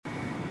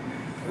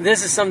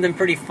This is something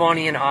pretty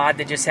funny and odd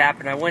that just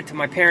happened. I went to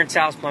my parents'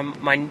 house,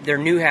 their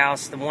new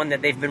house, the one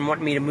that they've been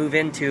wanting me to move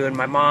into, and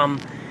my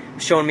mom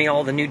showing me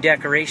all the new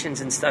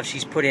decorations and stuff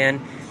she's put in.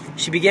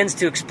 She begins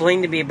to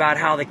explain to me about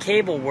how the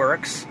cable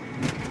works,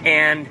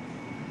 and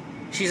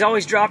she's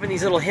always dropping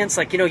these little hints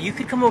like, you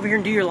could come over here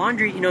and do your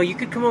laundry, you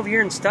could come over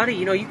here and study,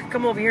 you could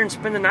come over here and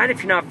spend the night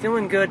if you're not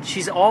feeling good.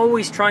 She's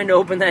always trying to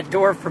open that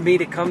door for me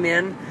to come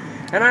in,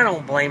 and I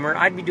don't blame her.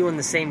 I'd be doing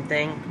the same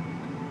thing.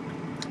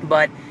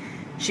 But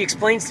she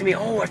explains to me,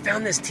 I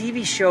found this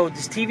TV show,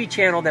 this TV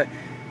channel that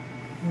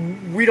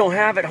we don't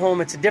have at home.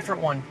 It's a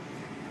different one.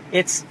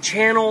 It's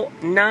channel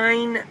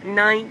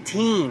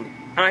 919.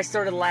 And I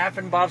started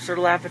laughing. Bob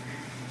started laughing.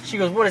 She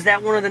goes, what, is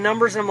that one of the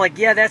numbers? And I'm like,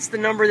 yeah, that's the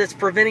number that's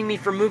preventing me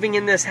from moving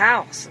in this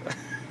house.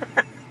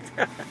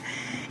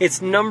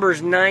 It's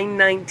numbers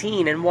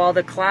 919. And while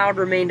the cloud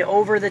remained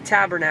over the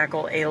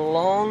tabernacle a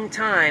long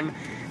time,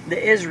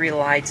 the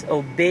Israelites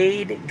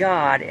obeyed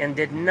God and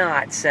did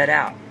not set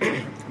out.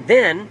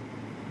 Then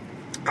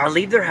I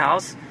leave their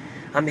house.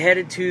 I'm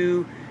headed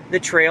to the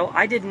trail.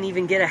 I didn't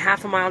even get a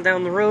half a mile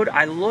down the road.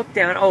 I look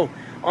down.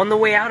 On the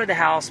way out of the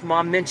house,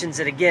 Mom mentions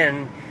it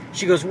again.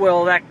 She goes,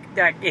 well, that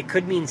it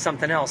could mean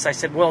something else. I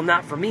said, well,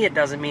 not for me. It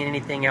doesn't mean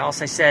anything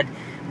else. I said,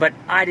 but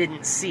I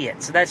didn't see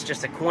it. So that's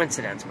just a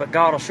coincidence. But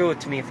God will show it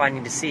to me if I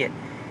need to see it.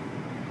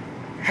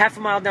 Half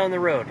a mile down the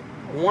road,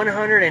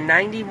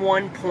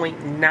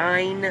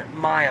 191.9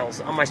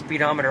 miles on my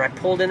speedometer. I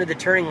pulled into the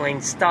turning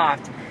lane,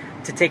 stopped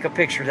to take a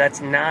picture. That's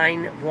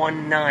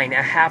 919,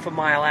 a half a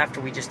mile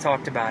after we just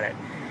talked about it.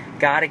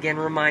 God again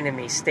reminded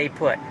me, stay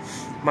put.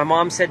 My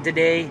mom said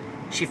today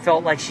she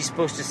felt like she's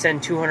supposed to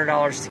send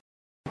 $200 to.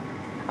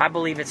 I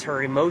believe it's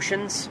her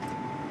emotions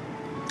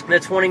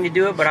that's wanting to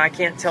do it, but I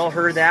can't tell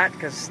her that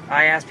because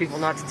I asked people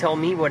not to tell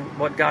me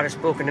what God has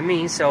spoken to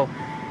me. So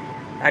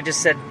I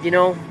just said,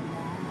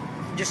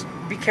 just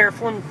be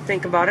careful and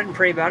think about it and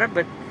pray about it,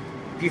 but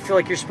if you feel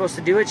like you're supposed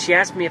to do it. She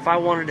asked me if I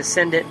wanted to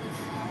send it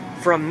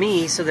from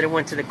me so that it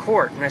went to the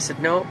court, and I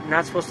said, no,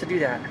 not supposed to do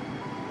that.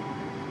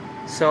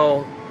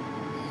 So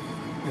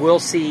we'll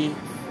see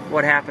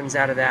what happens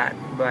out of that.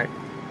 But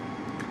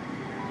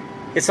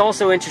it's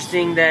also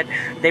interesting that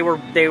they were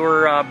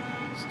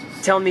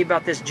telling me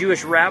about this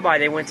Jewish rabbi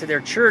they went to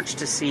their church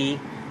to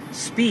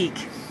speak,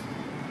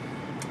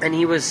 and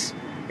he was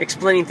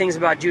explaining things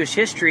about Jewish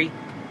history,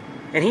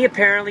 and he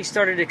apparently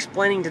started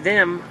explaining to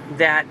them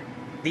that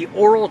the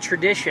oral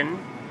tradition,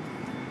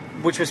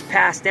 which was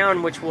passed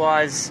down, which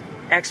was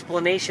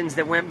explanations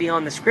that went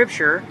beyond the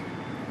scripture,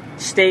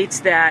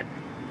 states that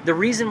the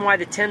reason why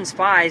the 10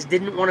 spies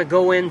didn't want to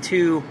go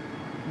into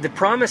the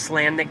promised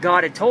land that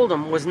God had told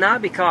them was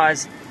not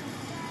because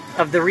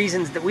of the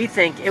reasons that we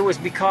think. It was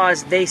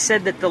because they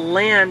said that the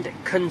land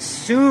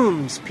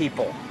consumes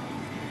people.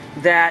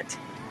 That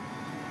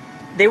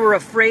they were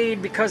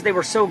afraid because they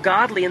were so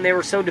godly and they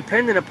were so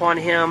dependent upon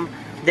Him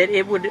that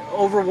it would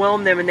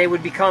overwhelm them and they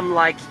would become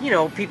like,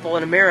 people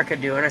in America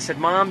do. And I said,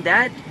 Mom,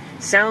 that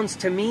sounds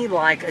to me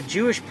like a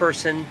Jewish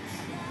person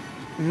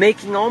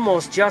making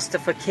almost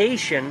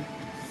justification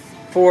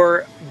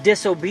for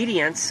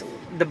disobedience.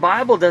 The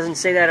Bible doesn't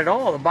say that at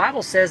all. The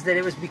Bible says that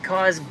it was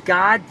because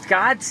God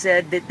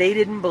said that they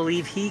didn't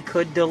believe He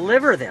could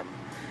deliver them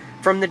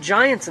from the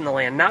giants in the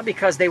land. Not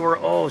because they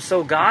were,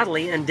 so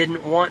godly and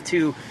didn't want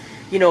to,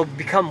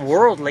 become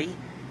worldly.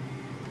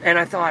 And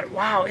I thought,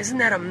 wow, isn't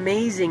that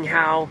amazing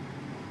how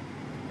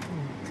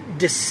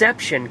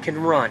deception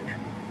can run?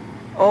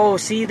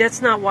 See,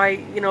 that's not why,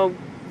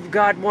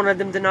 God wanted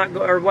them to not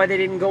go, or why they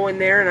didn't go in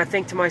there. And I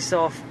think to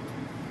myself,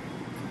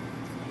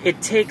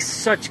 it takes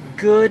such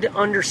good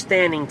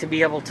understanding to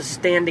be able to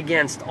stand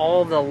against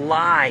all the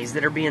lies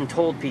that are being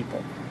told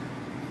people.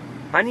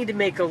 I need to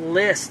make a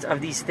list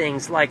of these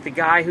things, like the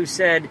guy who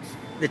said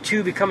the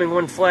two becoming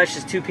one flesh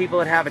is two people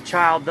that have a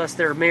child, thus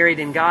they're married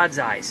in God's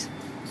eyes.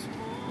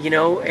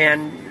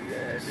 And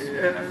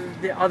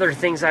the other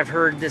things I've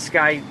heard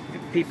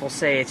people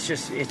say,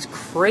 it's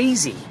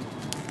crazy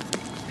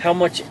how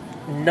much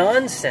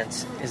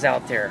nonsense is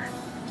out there.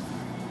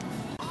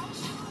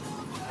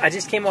 I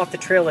just came off the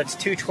trail. It's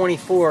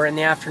 2:24 in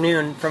the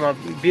afternoon from a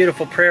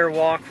beautiful prayer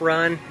walk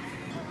run,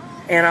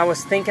 and I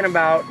was thinking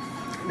about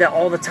that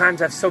all the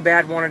times I've so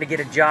bad wanted to get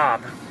a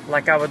job.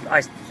 Like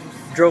I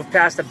drove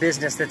past a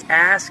business that's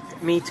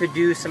asked me to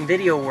do some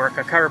video work,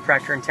 a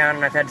chiropractor in town,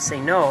 and I've had to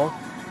say no.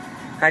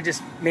 That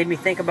just made me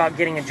think about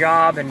getting a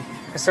job, and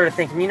I started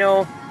thinking,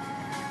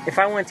 if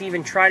I went to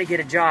even try to get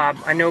a job,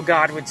 I know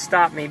God would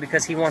stop me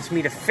because He wants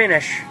me to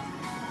finish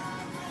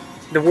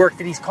the work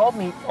that He's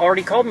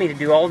already called me to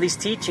do, all these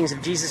teachings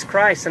of Jesus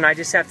Christ, and I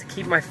just have to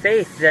keep my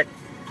faith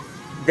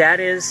that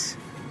is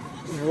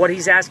what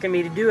He's asking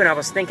me to do. And I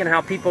was thinking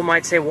how people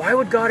might say, why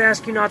would God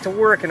ask you not to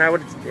work? And I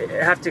would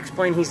have to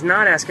explain, He's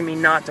not asking me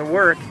not to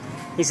work.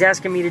 He's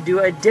asking me to do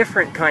a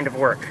different kind of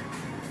work.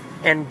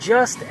 And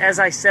just as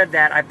I said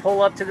that, I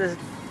pull up to the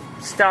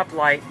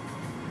stoplight,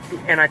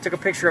 and I took a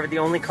picture of it, the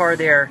only car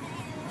there,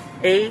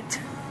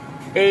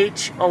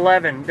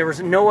 8H11. There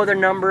was no other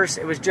numbers.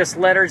 It was just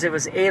letters. It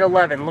was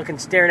 811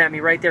 staring at me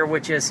right there,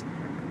 which is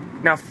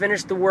Now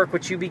finish the work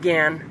which you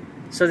began,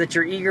 so that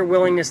your eager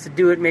willingness to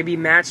do it may be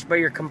matched by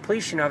your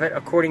completion of it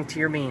according to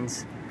your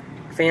means.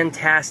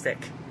 Fantastic.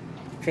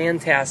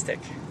 Fantastic.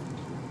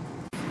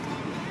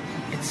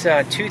 It's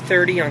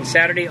 2:30 on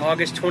Saturday,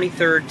 August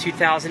 23rd,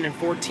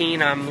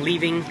 2014. I'm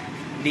leaving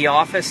the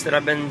office that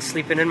I've been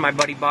sleeping in, my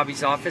buddy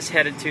Bobby's office,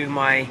 headed to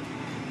my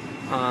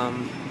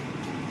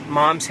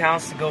mom's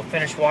house to go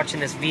finish watching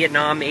this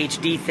Vietnam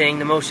HD thing.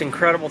 The most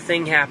incredible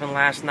thing happened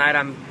last night.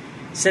 I'm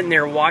sitting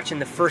there watching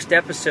the first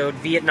episode,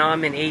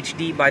 Vietnam in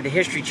HD by the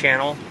History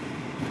Channel,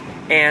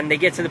 and they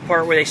get to the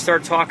part where they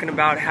start talking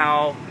about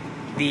how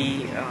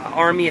the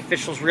Army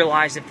officials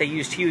realized if they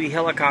used Huey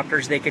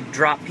helicopters, they could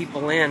drop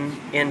people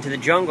into the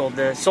jungle,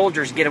 the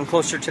soldiers, get them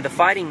closer to the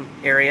fighting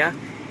area.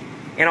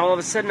 And all of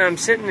a sudden I'm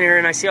sitting there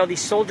and I see all these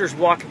soldiers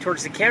walking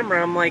towards the camera,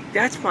 and I'm like,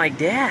 that's my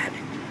dad.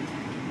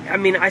 I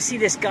mean, I see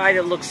this guy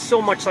that looks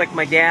so much like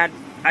my dad.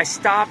 I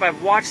stop,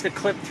 I've watched the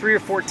clip 3 or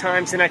 4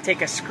 times, and I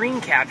take a screen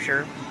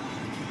capture.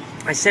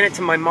 I sent it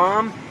to my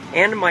mom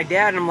and to my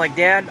dad, and I'm like,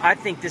 Dad, I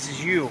think this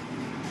is you.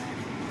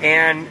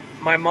 And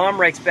my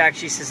mom writes back,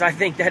 she says, I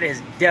think that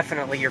is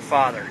definitely your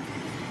father.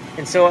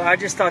 And so I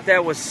just thought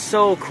that was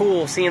so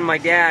cool, seeing my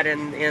dad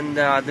in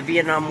the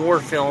Vietnam War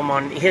film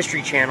on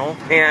History Channel.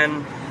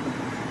 And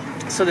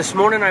so this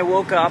morning I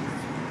woke up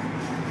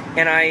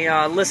and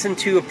I listened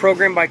to a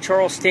program by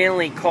Charles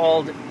Stanley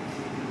called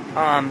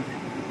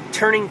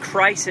Turning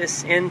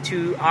Crisis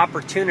into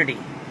Opportunity.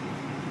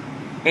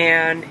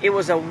 And it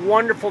was a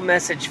wonderful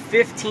message,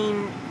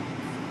 15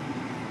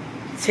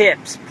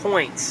 tips,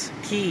 points,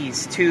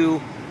 keys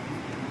to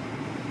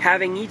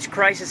having each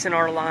crisis in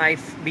our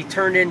life be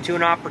turned into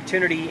an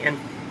opportunity. And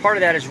part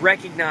of that is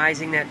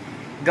recognizing that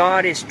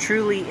God is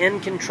truly in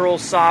control,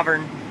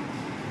 sovereign,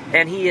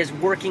 and He is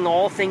working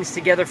all things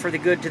together for the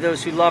good to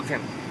those who love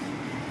Him.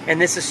 And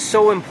this is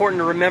so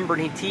important to remember,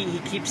 and he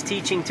keeps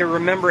teaching to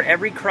remember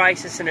every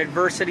crisis and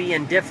adversity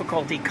and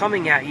difficulty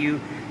coming at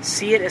you,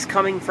 see it as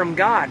coming from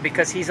God,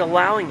 because He's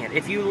allowing it.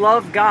 If you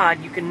love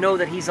God, you can know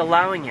that He's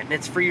allowing it, and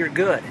it's for your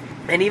good.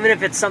 And even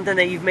if it's something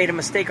that you've made a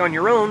mistake on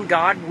your own,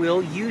 God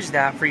will use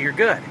that for your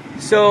good.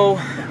 So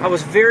I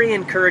was very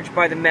encouraged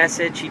by the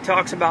message. He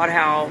talks about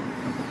how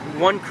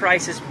one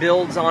crisis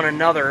builds on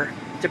another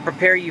to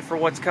prepare you for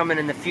what's coming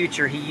in the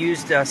future. He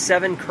used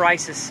 7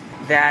 crises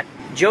that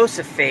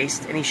Joseph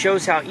faced, and he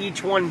shows how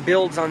each one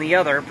builds on the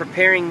other,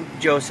 preparing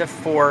Joseph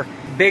for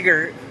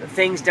bigger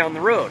things down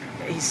the road.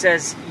 He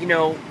says, you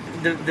know,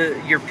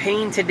 your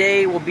pain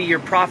today will be your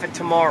profit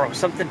tomorrow,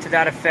 something to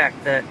that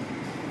effect. The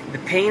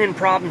pain and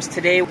problems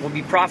today will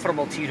be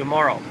profitable to you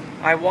tomorrow.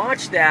 I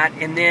watched that,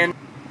 and then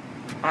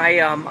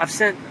I've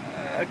sent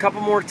a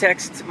couple more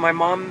texts. My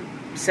mom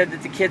said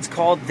that the kids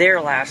called there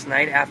last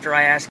night after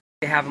I asked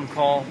to have them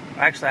call.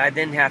 Actually, I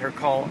then had her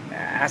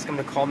ask them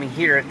to call me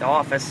here at the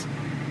office.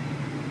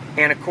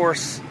 And of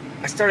course,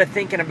 I started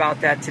thinking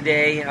about that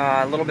today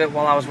a little bit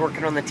while I was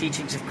working on the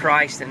teachings of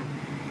Christ. And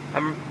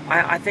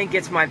I think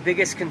it's my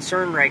biggest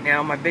concern right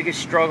now. My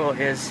biggest struggle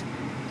is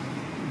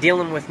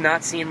dealing with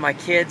not seeing my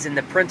kids, and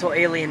the parental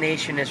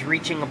alienation is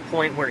reaching a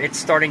point where it's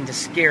starting to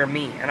scare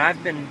me. And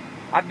I've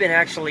been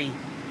actually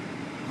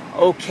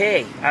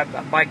okay.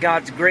 By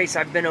God's grace,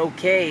 I've been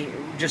okay,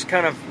 just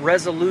kind of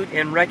resolute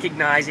in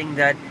recognizing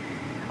that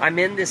I'm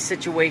in this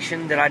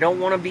situation that I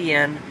don't want to be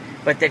in,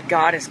 but that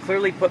God has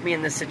clearly put me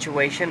in this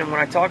situation. And when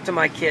I talk to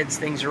my kids,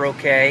 things are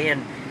okay,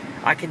 and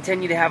I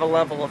continue to have a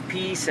level of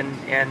peace and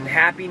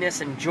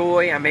happiness and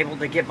joy. I'm able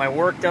to get my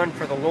work done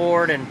for the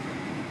Lord, and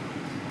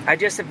I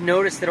just have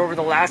noticed that over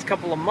the last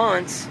couple of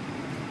months,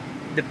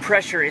 the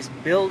pressure is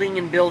building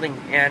and building,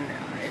 and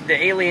the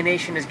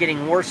alienation is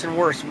getting worse and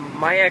worse.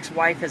 My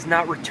ex-wife has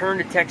not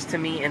returned a text to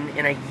me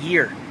in a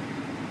year.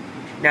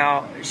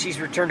 Now, she's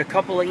returned a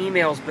couple of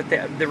emails, but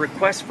the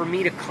request for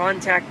me to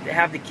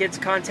have the kids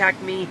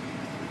contact me,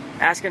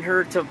 asking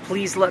her to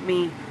please let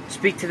me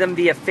speak to them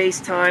via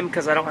FaceTime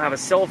because I don't have a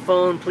cell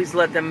phone. Please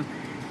let them,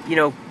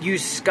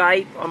 use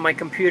Skype on my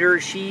computer.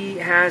 She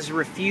has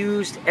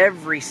refused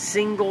every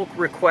single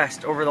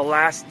request over the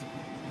last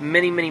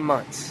many, many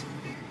months.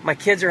 My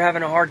kids are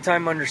having a hard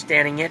time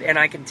understanding it, and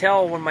I can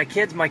tell when my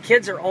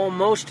kids are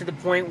almost to the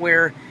point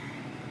where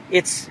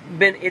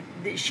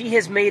she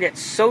has made it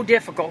so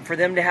difficult for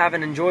them to have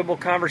an enjoyable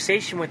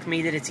conversation with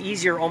me that it's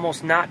easier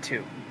almost not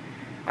to.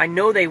 I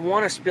know they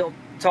want to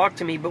talk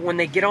to me, but when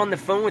they get on the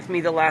phone with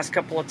me the last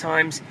couple of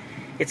times,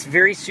 it's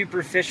very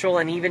superficial.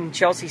 And even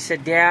Chelsea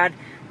said, Dad,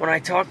 when I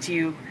talk to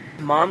you,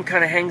 Mom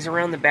kind of hangs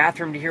around the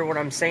bathroom to hear what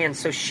I'm saying.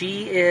 So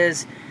she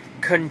is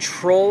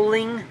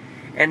controlling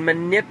and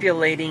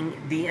manipulating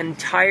the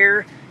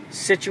entire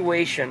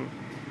situation.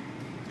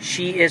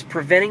 She is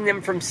preventing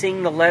them from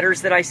seeing the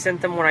letters that I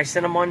sent them when I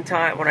sent them on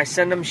time. When I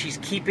send them, she's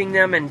keeping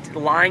them and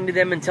lying to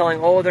them and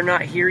telling, they're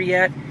not here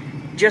yet,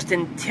 just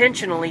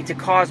intentionally to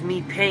cause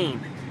me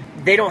pain.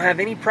 They don't have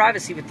any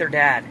privacy with their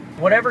dad.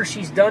 Whatever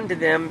she's done to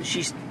them,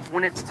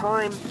 when it's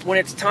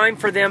time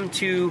for them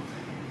to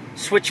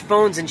switch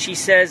phones, and she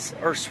says,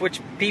 or switch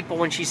people,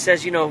 when she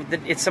says, that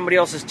it's somebody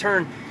else's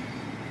turn,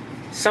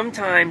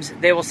 sometimes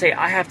they will say,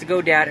 I have to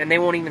go, Dad, and they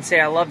won't even say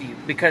I love you,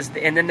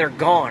 and then they're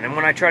gone. And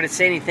when I try to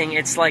say anything,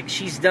 it's like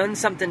she's done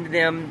something to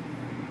them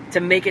to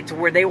make it to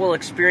where they will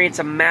experience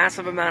a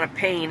massive amount of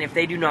pain if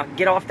they do not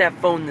get off that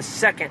phone the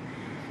second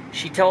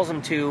she tells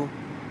them to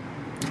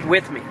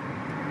with me.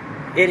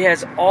 It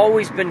has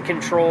always been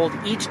controlled.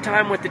 Each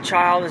time with the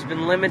child has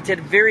been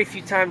limited. Very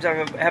few times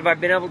have I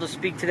been able to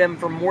speak to them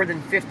for more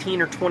than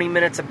 15 or 20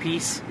 minutes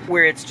apiece,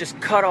 where it's just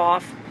cut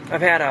off.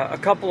 I've had a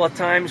couple of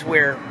times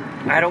where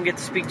I don't get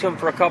to speak to them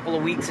for a couple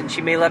of weeks, and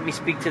she may let me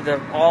speak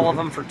to all of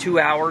them for 2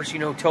 hours,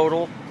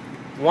 total.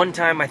 One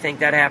time I think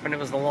that happened. It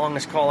was the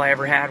longest call I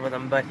ever had with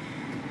them. But,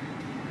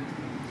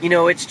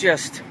 it's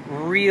just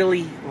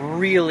really,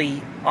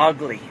 really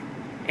ugly.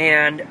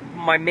 And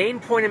my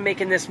main point in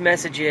making this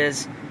message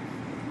is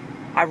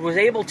I was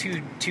able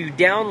to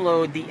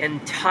download the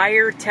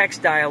entire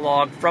text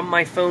dialogue from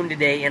my phone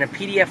today in a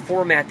PDF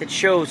format that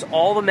shows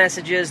all the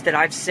messages that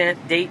I've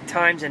sent, date,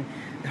 times, and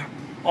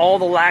all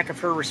the lack of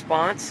her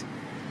response.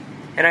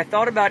 And I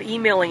thought about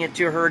emailing it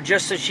to her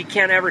just so she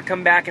can't ever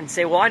come back and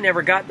say, well, I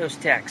never got those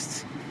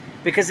texts.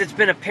 Because it's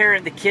been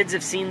apparent the kids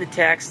have seen the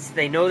texts.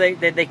 They know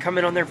they come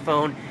in on their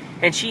phone.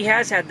 And she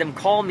has had them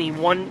call me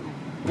one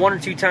or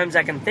two times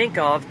I can think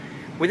of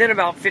within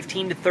about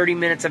 15 to 30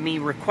 minutes of me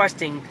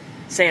requesting,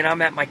 saying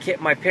I'm at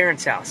my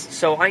parents' house.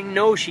 So I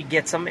know she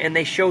gets them, and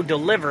they show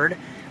delivered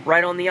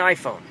right on the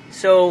iPhone.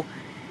 So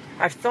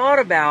I've thought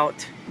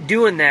about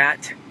doing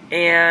that,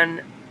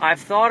 and I've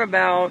thought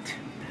about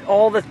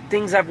all the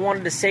things I've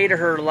wanted to say to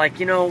her, like,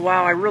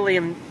 wow, I really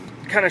am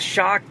kind of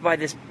shocked by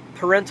this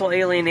parental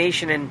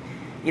alienation, and,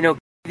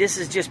 this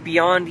is just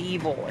beyond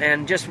evil,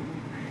 and just,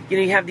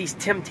 you have these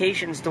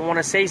temptations to want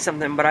to say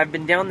something, but I've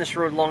been down this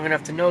road long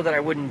enough to know that I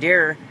wouldn't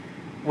dare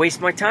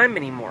waste my time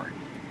anymore.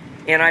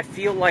 And I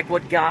feel like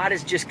what God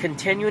is just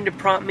continuing to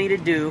prompt me to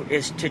do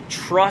is to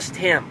trust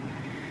Him.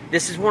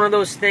 This is one of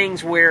those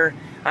things where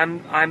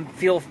I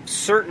feel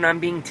certain I'm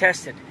being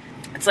tested.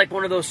 It's like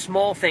one of those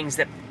small things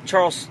that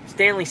Charles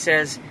Stanley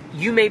says,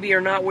 you maybe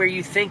are not where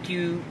you think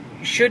you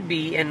should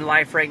be in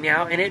life right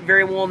now, and it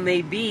very well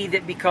may be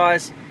that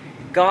because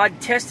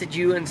God tested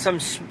you in some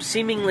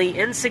seemingly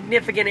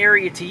insignificant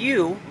area to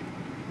you,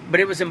 but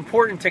it was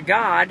important to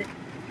God,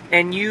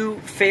 and you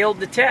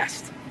failed the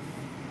test.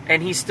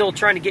 And He's still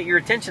trying to get your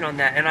attention on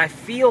that. And I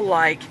feel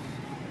like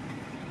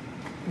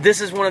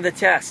this is one of the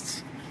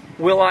tests.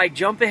 Will I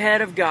jump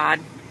ahead of God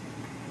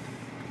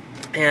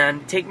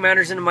and take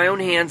matters into my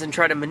own hands and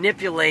try to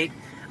manipulate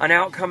an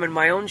outcome in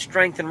my own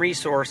strength and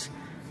resource?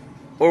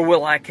 Or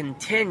will I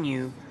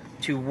continue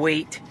to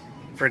wait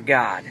for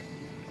God?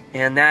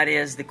 And that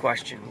is the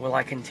question. Will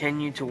I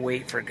continue to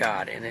wait for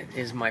God? And it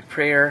is my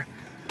prayer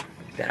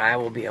that I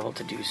will be able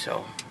to do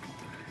so.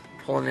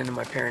 Pulling into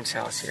my parents'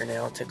 house here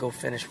now to go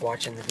finish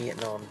watching the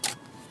Vietnam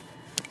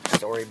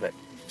story, but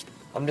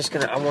I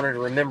wanted to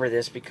remember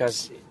this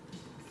because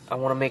I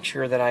want to make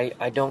sure that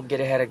I don't get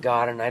ahead of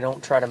God and I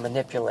don't try to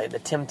manipulate. The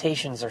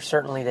temptations are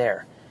certainly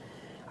there.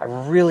 I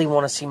really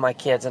want to see my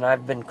kids, and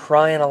I've been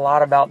crying a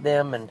lot about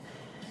them, and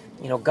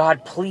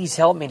God, please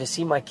help me to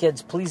see my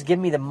kids. Please give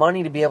me the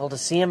money to be able to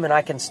see them, and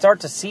I can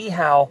start to see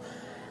how,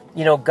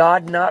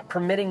 God not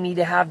permitting me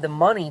to have the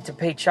money to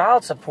pay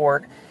child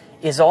support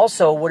is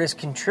also what is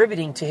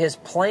contributing to His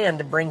plan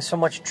to bring so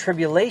much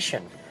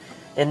tribulation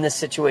in this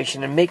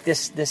situation and make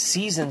this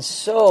season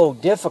so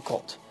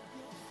difficult.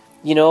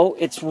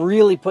 It's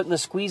really putting the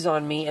squeeze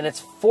on me, and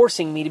it's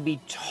forcing me to be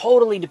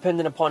totally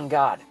dependent upon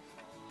God.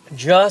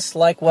 Just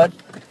like what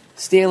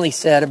Stanley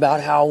said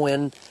about how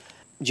when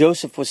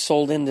Joseph was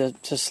sold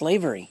into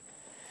slavery,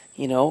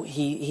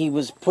 he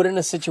was put in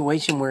a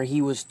situation where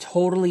he was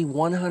totally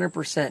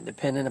 100%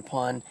 dependent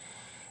upon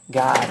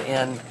God.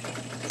 And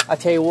I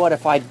tell you what,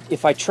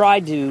 if I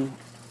tried to,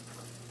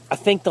 I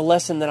think the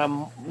lesson that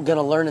I'm going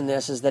to learn in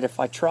this is that if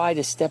I try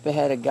to step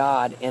ahead of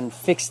God and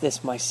fix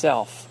this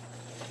myself,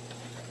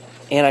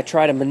 and I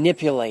try to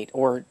manipulate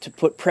or to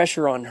put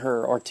pressure on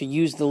her or to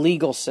use the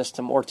legal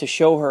system or to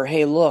show her,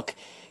 hey, look,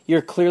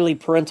 you're clearly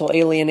parental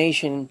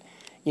alienation,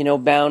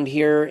 bound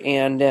here,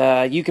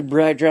 and you could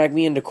drag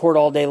me into court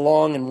all day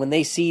long, and when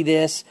they see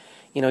this,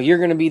 you're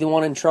going to be the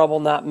one in trouble,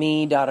 not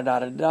me,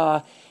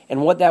 da-da-da-da-da.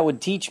 And what that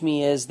would teach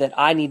me is that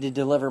I need to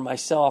deliver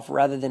myself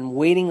rather than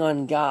waiting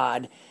on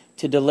God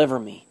to deliver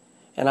me.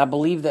 And I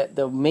believe that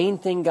the main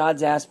thing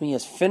God's asked me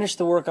is finish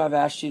the work I've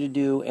asked you to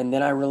do, and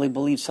then I really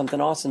believe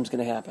something awesome is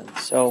going to happen.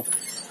 So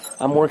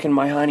I'm working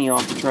my hiney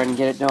off to try and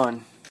get it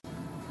done.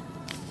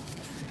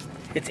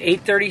 It's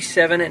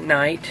 8:37 at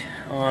night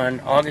on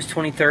August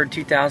 23rd,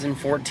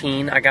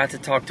 2014. I got to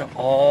talk to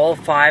all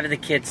 5 of the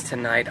kids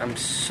tonight. I'm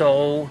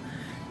so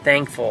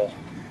thankful.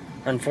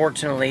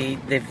 Unfortunately,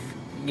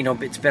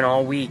 it's been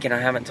all week, and I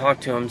haven't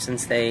talked to them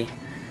since they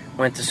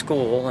went to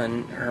school,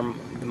 and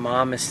the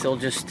mom is still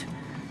just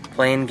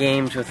playing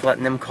games with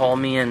letting them call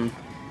me, and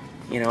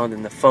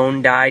then the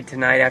phone died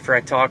tonight after I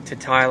talked to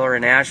Tyler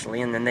and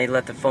Ashley, and then they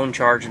let the phone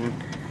charge, and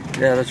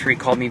the other 3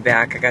 called me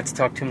back. I got to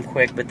talk to them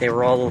quick, but they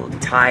were all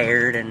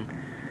tired and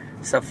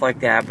stuff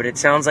like that. But it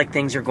sounds like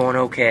things are going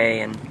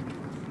okay, and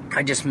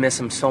I just miss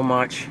them so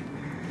much.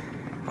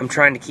 I'm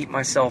trying to keep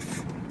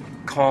myself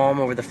calm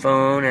over the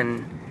phone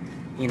and,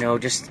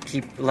 just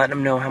keep letting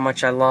them know how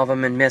much I love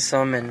them and miss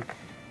them. And,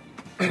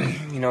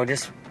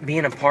 just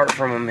being apart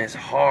from them is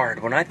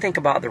hard. When I think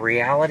about the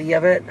reality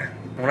of it,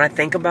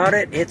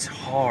 it's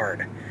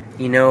hard.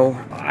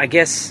 I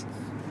guess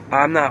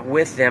I'm not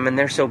with them and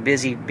they're so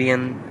busy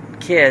being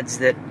kids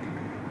that,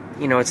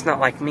 it's not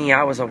like me.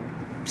 I was a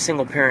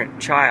single parent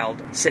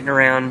child sitting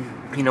around,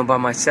 by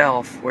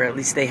myself, where at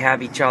least they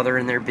have each other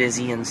and they're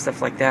busy and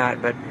stuff like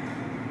that. But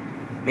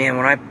man,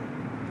 when I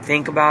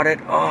think about it,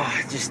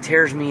 it just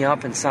tears me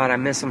up inside. I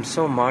miss them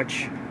so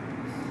much.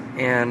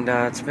 And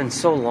it's been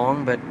so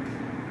long, but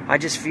I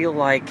just feel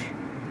like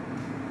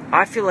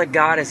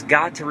God has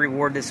got to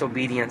reward this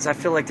obedience. I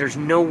feel like there's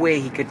no way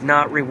He could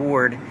not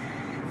reward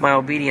my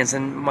obedience.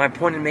 And my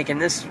point in making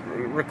this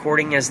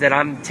recording is that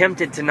I'm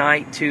tempted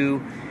tonight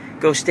to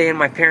go stay in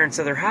my parents'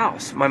 other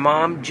house. My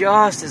mom,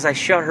 just as I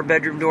shut her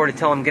bedroom door to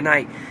tell them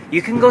goodnight,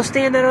 you can go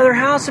stay in that other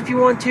house if you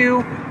want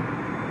to.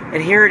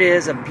 And here it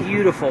is, a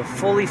beautiful,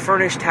 fully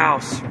furnished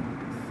house.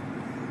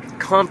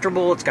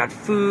 Comfortable, it's got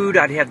food,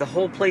 I'd had the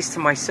whole place to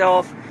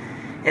myself.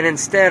 And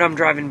instead, I'm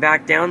driving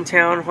back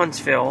downtown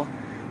Huntsville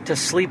to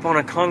sleep on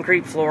a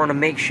concrete floor on a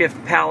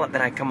makeshift pallet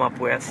that I come up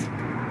with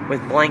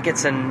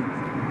blankets and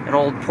an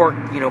old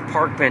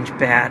park bench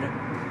bed.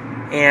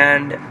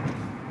 And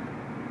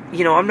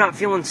I'm not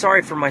feeling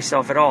sorry for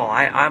myself at all.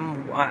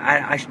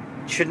 I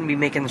shouldn't be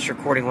making this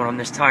recording when I'm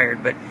this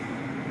tired, but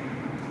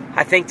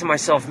I think to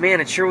myself, man,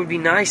 it sure would be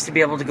nice to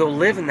be able to go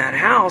live in that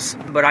house,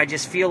 but I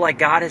just feel like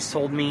God has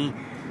told me,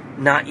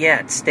 not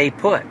yet, stay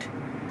put.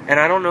 And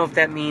I don't know if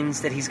that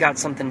means that He's got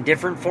something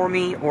different for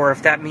me, or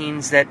if that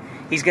means that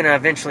He's going to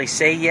eventually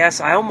say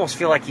yes. I almost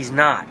feel like He's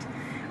not.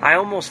 I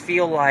almost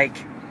feel like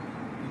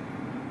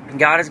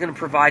God is going to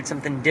provide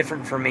something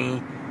different for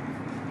me,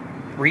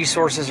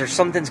 resources or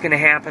something's going to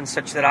happen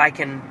such that I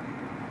can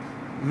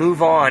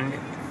move on.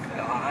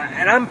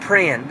 And I'm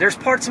praying. There's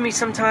parts of me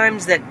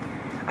sometimes that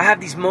I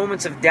have these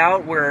moments of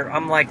doubt where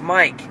I'm like,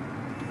 Mike,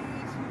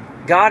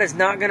 God is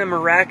not going to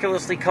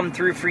miraculously come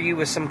through for you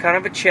with some kind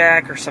of a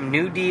check or some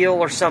new deal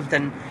or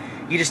something.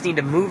 You just need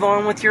to move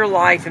on with your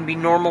life and be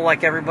normal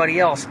like everybody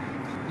else.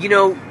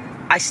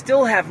 I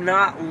still have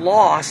not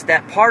lost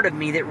that part of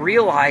me that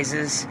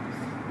realizes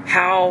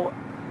how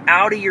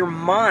out of your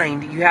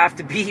mind you have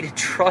to be to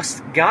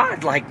trust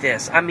God like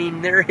this. I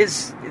mean,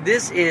 this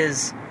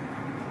is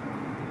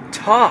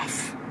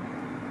tough.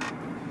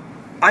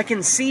 I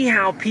can see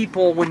how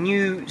people, when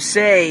you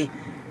say,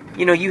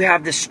 you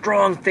have this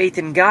strong faith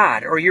in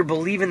God, or you're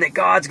believing that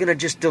God's going to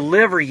just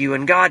deliver you,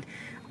 and God,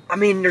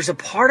 there's a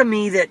part of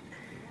me that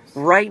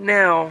right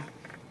now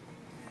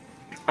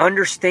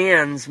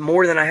understands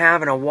more than I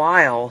have in a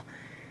while,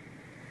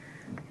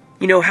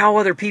 how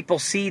other people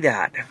see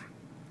that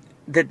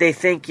they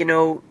think,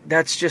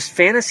 that's just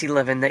fantasy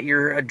living, that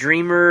you're a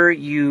dreamer.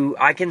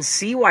 I can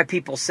see why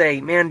people say,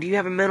 man, do you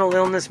have a mental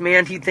illness,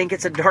 man? Do you think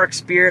it's a dark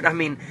spirit?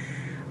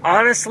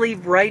 Honestly,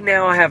 right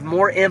now I have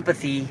more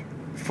empathy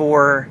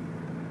for,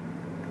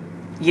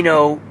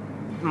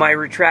 my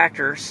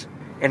retractors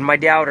and my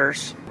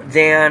doubters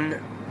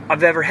than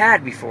I've ever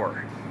had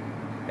before.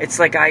 It's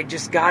like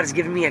God has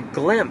given me a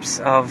glimpse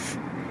of,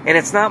 and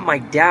it's not my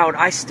doubt.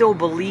 I still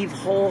believe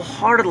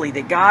wholeheartedly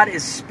that God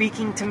is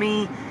speaking to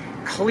me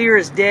clear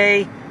as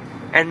day.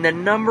 And the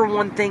number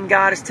one thing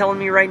God is telling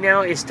me right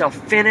now is to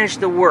finish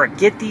the work.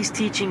 Get these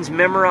teachings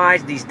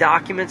memorized, these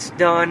documents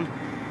done.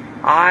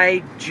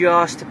 I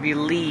just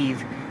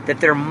believe that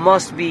there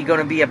must be going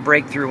to be a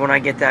breakthrough when I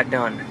get that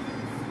done.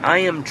 I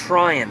am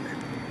trying.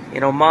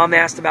 Mom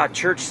asked about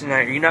church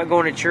tonight. Are you not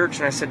going to church?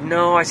 And I said,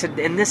 no. I said,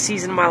 in this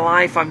season of my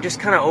life, I'm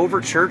just kind of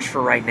over church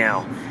for right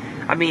now.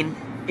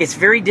 It's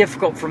very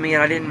difficult for me,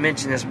 and I didn't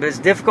mention this, but it's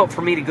difficult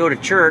for me to go to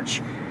church.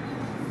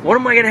 What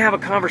am I going to have a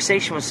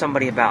conversation with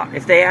somebody about?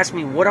 If they ask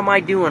me, what am I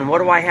doing? What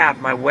do I have?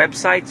 My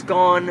website's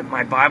gone.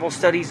 My Bible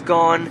study's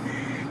gone.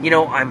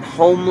 I'm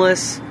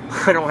homeless.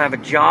 I don't have a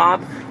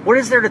job. What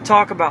is there to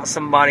talk about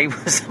somebody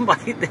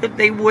that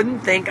they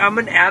wouldn't think I'm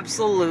an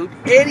absolute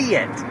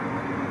idiot?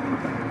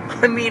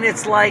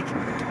 It's like,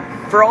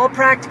 for all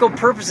practical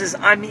purposes,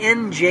 I'm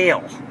in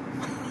jail.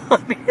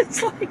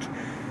 It's like,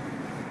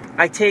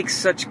 I take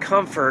such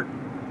comfort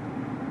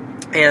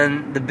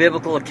in the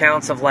biblical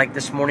accounts of like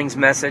this morning's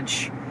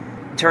message,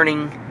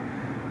 turning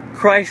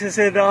crisis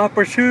into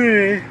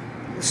opportunity,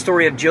 the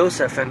story of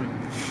Joseph, and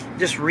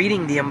just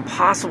reading the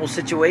impossible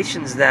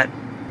situations that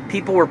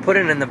people were put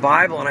in the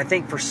Bible. And I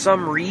think for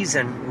some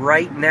reason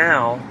right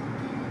now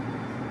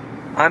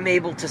I'm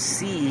able to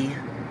see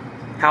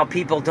how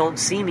people don't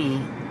see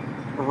me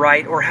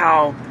right, or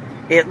how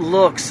it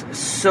looks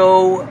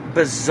so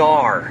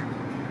bizarre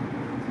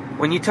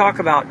when you talk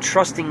about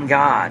trusting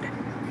God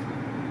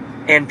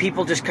and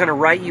people just kind of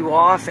write you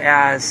off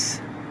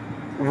as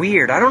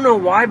weird. I don't know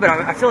why, but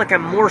I feel like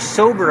I'm more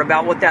sober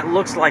about what that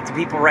looks like to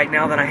people right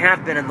now than I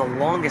have been in the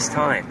longest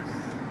time.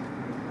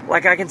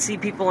 Like, I can see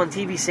people on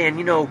TV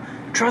saying,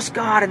 trust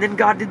God, and then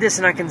God did this,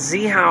 and I can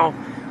see how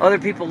other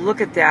people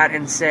look at that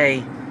and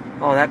say,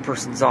 oh, that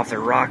person's off their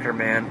rocker,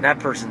 man. That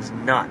person's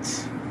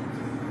nuts.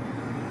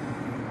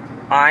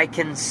 I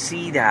can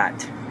see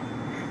that.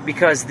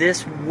 Because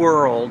this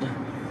world,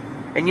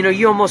 and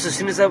you almost, as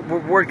soon as that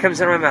word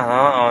comes out of my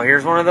mouth,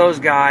 here's one of those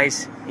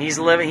guys. He's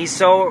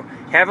so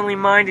heavenly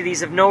minded,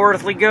 he's of no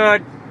earthly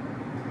good.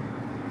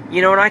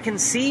 And I can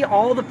see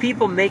all the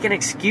people making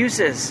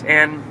excuses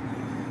and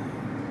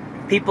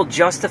people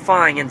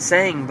justifying and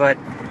saying,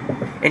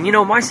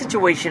 my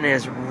situation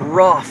is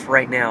rough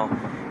right now.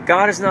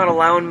 God is not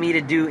allowing me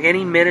to do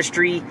any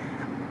ministry.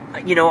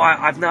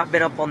 I've not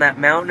been up on that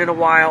mountain in a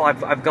while.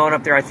 I've gone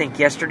up there, I think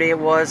yesterday it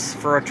was,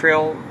 for a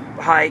trail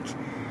hike,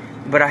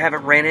 but I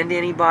haven't ran into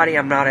anybody.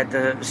 I'm not at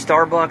the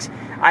Starbucks.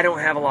 I don't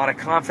have a lot of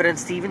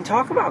confidence to even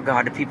talk about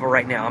God to people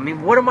right now. I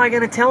mean, what am I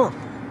going to tell them?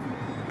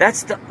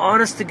 That's the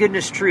honest to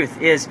goodness truth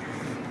is,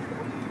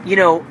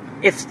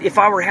 if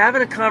I were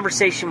having a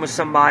conversation with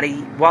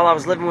somebody while I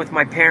was living with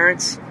my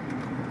parents,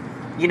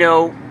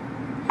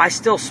 I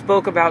still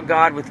spoke about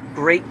God with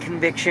great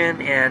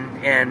conviction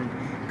and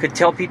could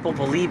tell people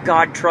believe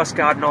God, trust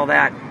God, and all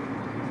that.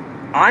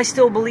 I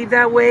still believe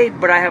that way,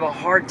 but I have a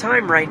hard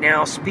time right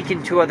now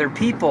speaking to other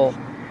people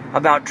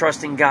about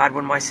trusting God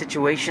when my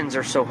situations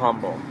are so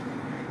humble.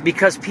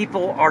 Because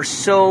people are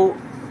so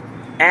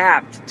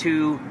apt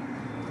to,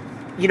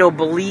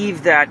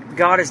 believe that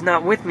God is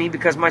not with me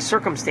because my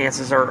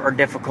circumstances are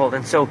difficult.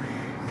 And so,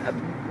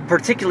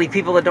 particularly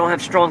people that don't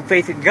have strong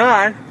faith in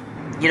God,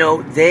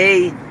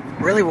 they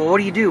really, what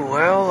do you do?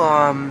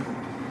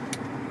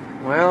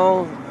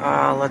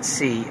 Let's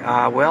see.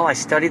 I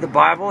study the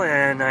Bible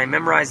and I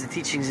memorize the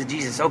teachings of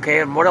Jesus.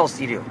 Okay, and what else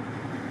do you do?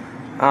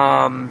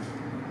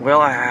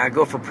 I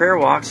go for prayer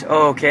walks.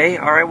 Oh, okay.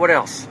 All right, what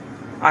else?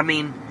 I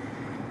mean,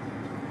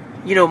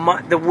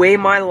 the way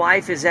my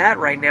life is at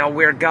right now,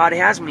 where God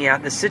has me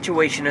at, the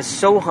situation is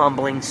so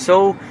humbling.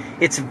 So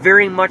it's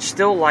very much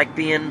still like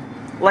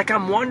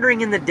I'm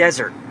wandering in the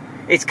desert.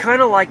 It's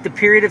kind of like the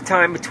period of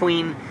time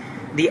between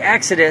the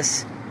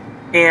Exodus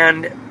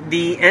and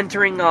the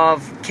entering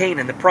of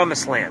Canaan, the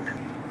Promised Land,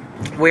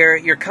 where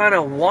you're kind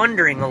of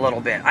wandering a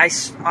little bit.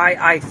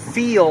 I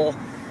feel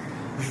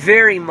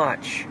very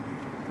much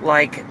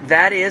like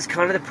that is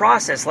kind of the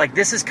process. Like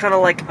this is kind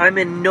of like I'm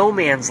in no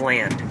man's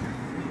land.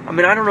 I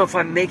mean, I don't know if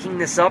I'm making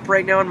this up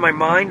right now in my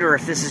mind or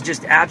if this is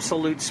just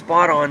absolute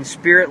spot-on,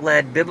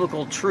 spirit-led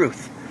biblical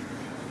truth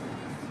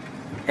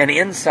and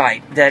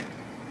insight that,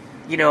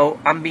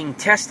 I'm being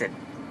tested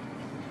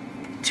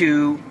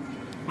to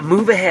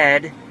move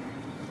ahead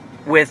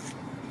with,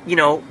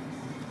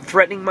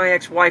 threatening my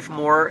ex-wife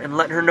more and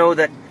letting her know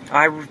that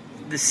I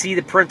see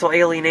the parental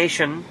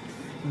alienation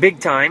big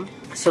time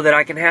so that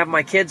I can have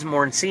my kids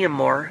more and see them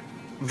more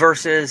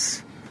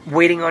versus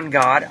waiting on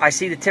God. I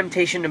see the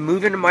temptation to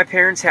move into my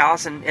parents'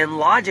 house, and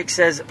logic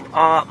says,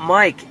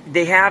 Mike,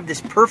 they have this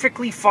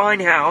perfectly fine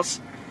house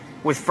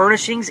with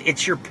furnishings.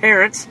 It's your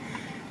parents.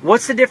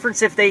 What's the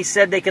difference if they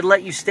said they could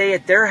let you stay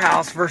at their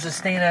house versus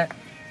staying at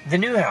the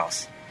new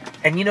house?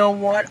 And you know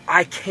what?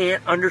 I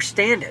can't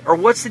understand it. Or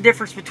what's the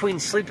difference between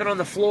sleeping on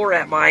the floor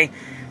at my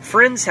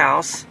friend's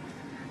house?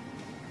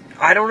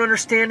 I don't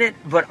understand it,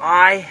 but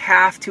I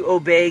have to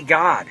obey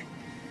God.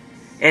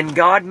 And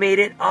God made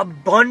it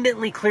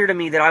abundantly clear to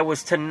me that I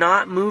was to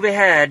not move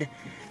ahead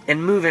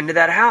and move into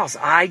that house.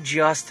 I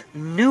just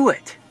knew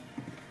it.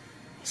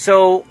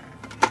 So,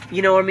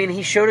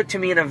 he showed it to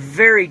me in a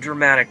very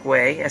dramatic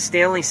way. As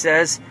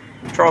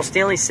Charles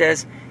Stanley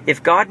says,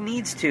 if God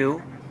needs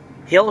to,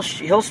 He'll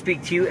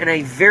speak to you in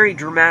a very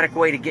dramatic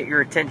way to get your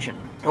attention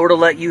or to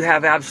let you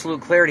have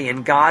absolute clarity.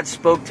 And God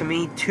spoke to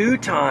me 2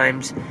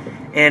 times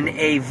in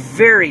a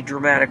very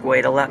dramatic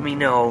way to let me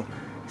know,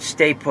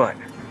 stay put.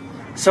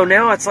 So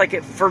now it's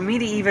like for me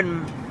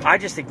to I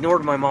just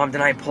ignored my mom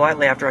tonight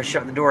politely after I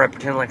shut the door. I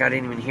pretended like I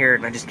didn't even hear it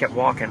and I just kept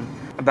walking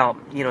about,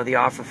 the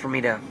offer for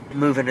me to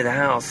move into the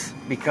house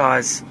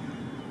because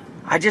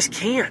I just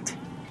can't.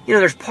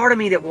 There's part of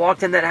me that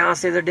walked in that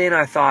house the other day and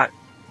I thought,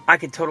 I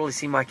could totally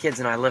see my kids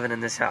and I living in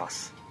this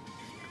house.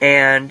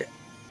 And,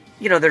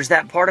 there's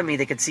that part of me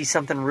that could see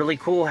something really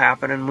cool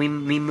happen and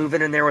me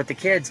moving in there with the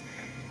kids.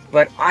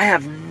 But I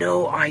have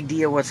no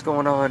idea what's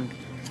going on.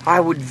 I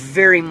would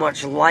very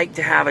much like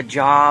to have a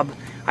job.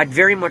 I'd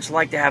very much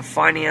like to have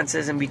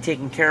finances and be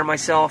taking care of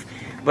myself.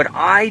 But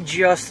I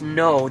just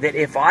know that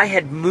if I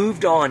had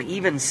moved on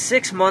even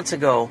 6 months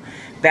ago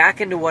back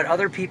into what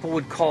other people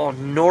would call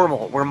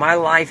normal, where my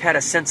life had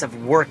a sense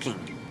of working,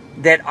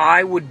 that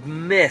I would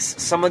miss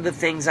some of the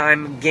things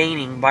I'm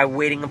gaining by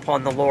waiting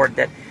upon the Lord,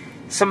 that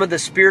some of the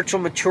spiritual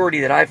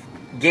maturity that I've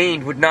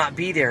gained would not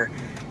be there.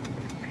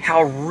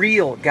 How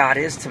real God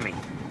is to me.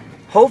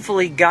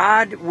 Hopefully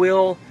God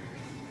will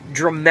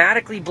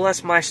dramatically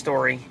bless my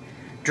story,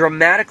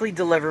 dramatically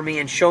deliver me,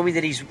 and show me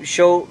that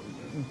show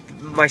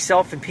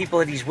myself and people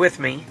that He's with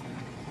me.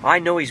 I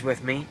know He's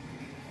with me.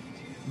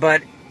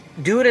 But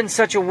do it in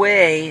such a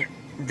way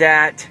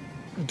that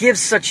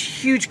gives such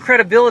huge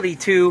credibility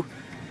to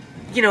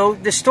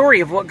the story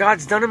of what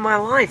God's done in my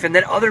life and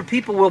that other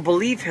people will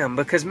believe Him.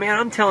 Because, man,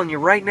 I'm telling you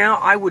right now,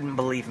 I wouldn't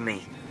believe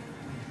me.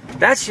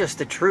 That's just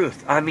the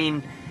truth. I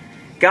mean,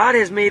 God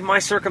has made my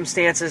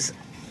circumstances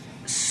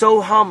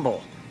so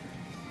humble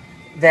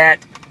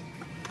that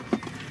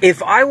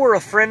if I were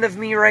a friend of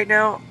me right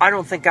now, I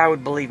don't think I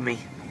would believe me.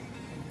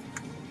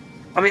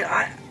 I mean,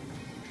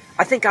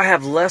 I think I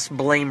have less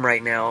blame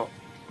right now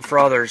for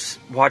others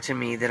watching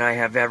me than I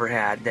have ever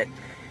had. That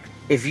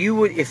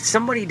if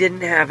somebody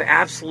didn't have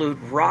absolute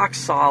rock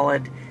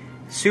solid,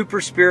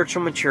 super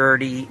spiritual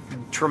maturity,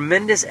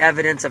 tremendous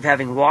evidence of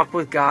having walked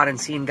with God and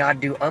seen God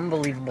do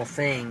unbelievable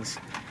things,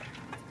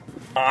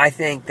 I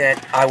think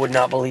that I would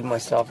not believe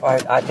myself.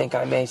 I think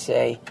I may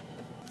say,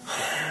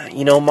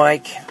 you know,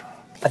 Mike,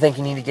 I think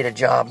you need to get a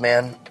job,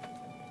 man.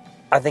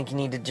 I think you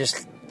need to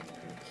just,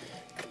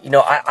 you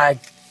know, I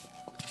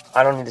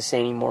don't need to say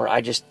anymore.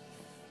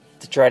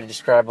 To try to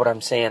describe what I'm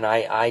saying,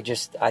 I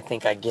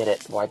think I get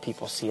it, why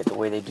people see it the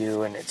way they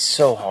do, and it's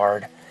so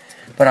hard.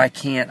 But I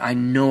can't. I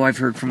know I've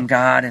heard from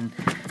God, and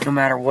no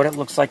matter what it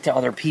looks like to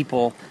other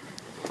people,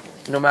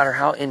 no matter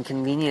how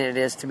inconvenient it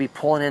is to be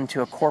pulling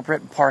into a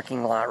corporate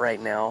parking lot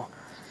right now,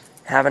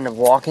 having to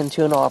walk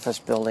into an office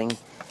building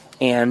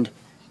and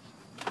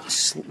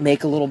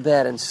make a little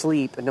bed and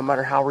sleep, and no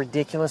matter how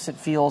ridiculous it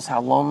feels, how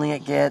lonely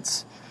it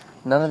gets,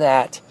 none of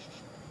that,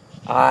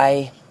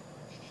 I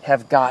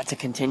have got to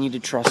continue to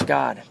trust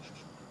God.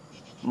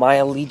 My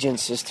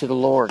allegiance is to the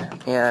Lord,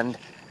 and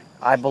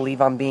I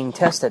believe I'm being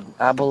tested.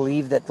 I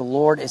believe that the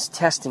Lord is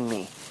testing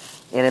me.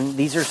 And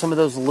these are some of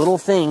those little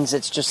things.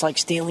 It's just like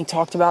Stanley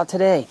talked about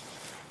today.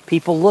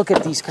 People look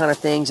at these kind of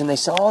things and they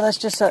say, oh,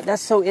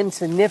 that's so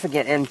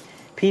insignificant. And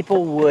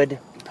people would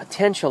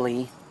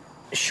potentially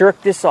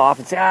shirk this off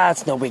and say,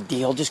 it's no big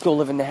deal. Just go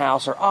live in the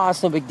house. Or,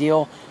 it's no big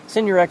deal.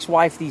 Send your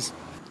ex-wife these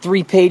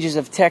 3 pages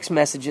of text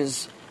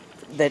messages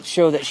that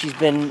show that she's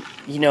been,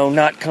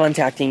 not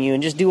contacting you.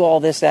 And just do all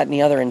this, that, and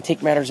the other and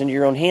take matters into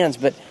your own hands.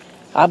 But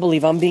I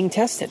believe I'm being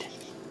tested.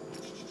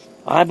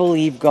 I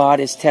believe God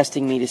is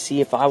testing me to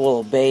see if I will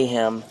obey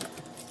Him.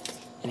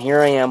 And here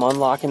I am,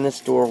 unlocking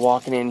this door,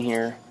 walking in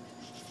here.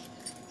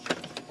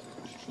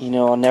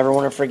 I'll never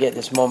want to forget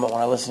this moment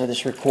when I listen to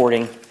this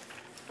recording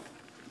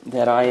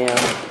that I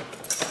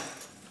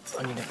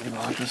need to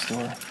unlock this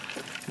door.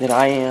 That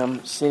I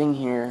am sitting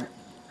here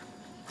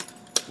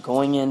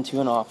going into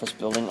an office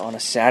building on a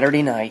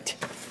Saturday night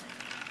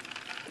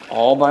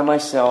all by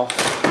myself.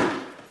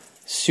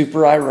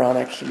 Super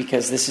ironic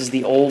because this is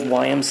the old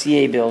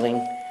YMCA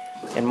building.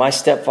 And my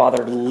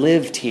stepfather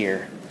lived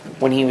here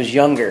when he was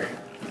younger,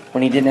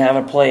 when he didn't have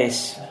a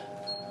place.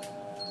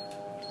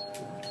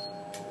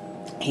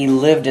 He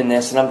lived in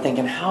this, and I'm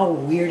thinking, how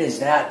weird is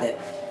that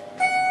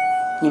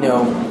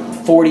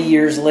 40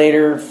 years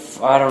later,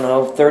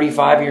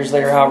 35 years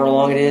later, however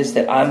long it is,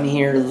 that I'm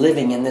here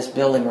living in this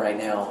building right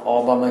now,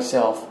 all by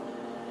myself.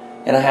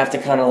 And I have to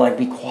kind of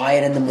be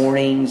quiet in the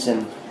mornings,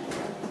 and,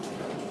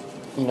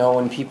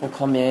 when people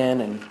come in,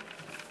 and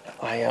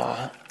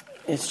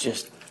it's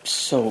just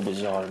so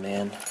bizarre,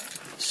 man.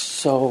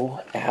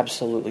 So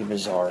absolutely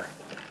bizarre.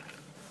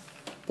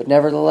 But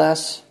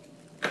nevertheless,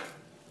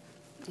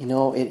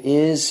 it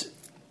is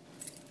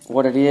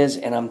what it is,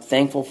 and I'm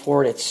thankful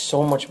for it. It's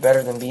so much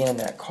better than being in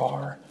that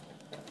car.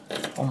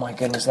 Oh my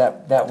goodness,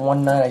 that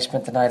one night I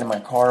spent the night in my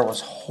car was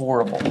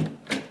horrible.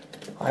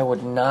 I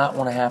would not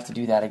want to have to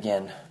do that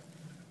again.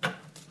 I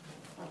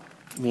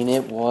mean,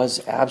 it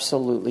was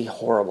absolutely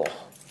horrible.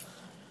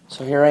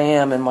 So here I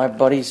am in my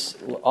buddy's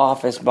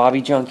office,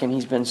 Bobby Junkin.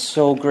 He's been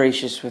so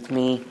gracious with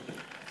me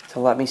to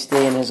let me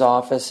stay in his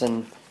office.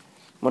 And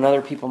when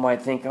other people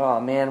might think,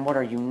 oh man, what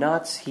are you,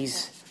 nuts?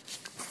 He's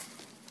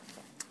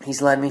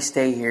letting me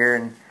stay here,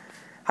 and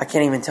I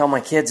can't even tell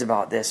my kids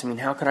about this. I mean,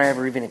 how could I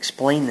ever even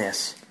explain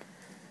this?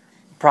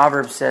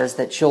 Proverbs says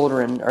that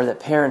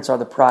parents are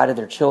the pride of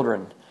their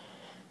children.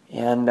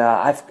 And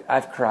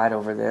I've cried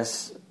over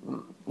this.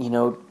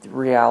 The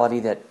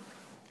reality that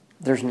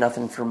there's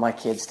nothing for my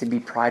kids to be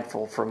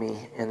prideful for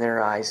me in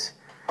their eyes.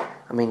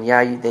 I mean,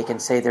 they can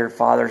say their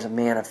father's a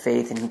man of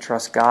faith and he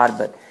trusts God,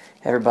 but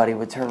everybody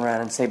would turn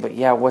around and say, but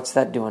what's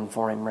that doing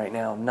for him right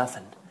now?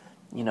 Nothing.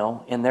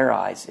 In their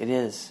eyes, it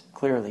is,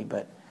 clearly.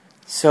 But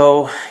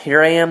so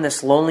here I am,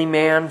 this lonely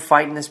man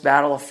fighting this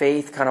battle of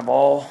faith, kind of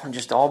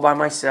all by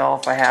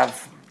myself. I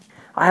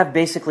have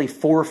basically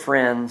 4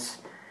 friends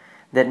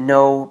that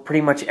know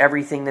pretty much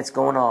everything that's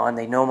going on.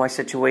 They know my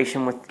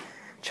situation with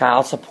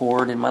child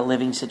support and my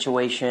living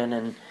situation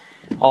and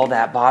all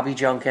that. Bobby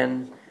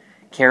Junkin,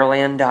 Carol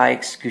Ann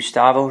Dykes,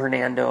 Gustavo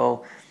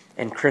Hernando,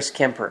 and Chris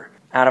Kemper.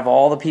 Out of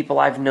all the people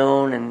I've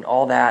known and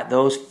all that,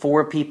 those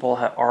 4 people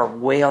are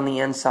way on the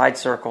inside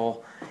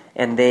circle,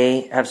 and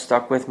they have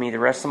stuck with me. The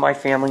rest of my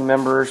family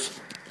members,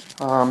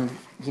 and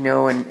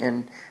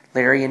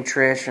Larry and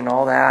Trish and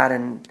all that,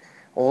 and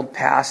old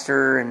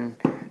pastor and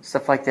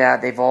stuff like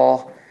that, they've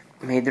all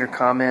made their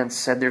comments,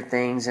 said their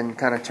things, and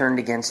kind of turned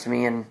against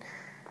me, and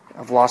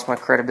I've lost my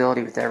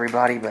credibility with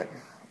everybody, but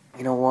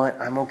you know what?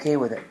 I'm okay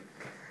with it.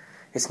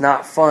 It's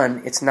not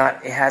fun. It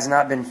has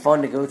not been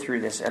fun to go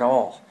through this at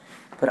all.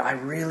 But I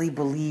really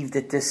believe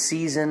that this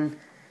season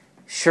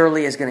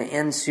surely is going to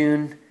end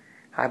soon.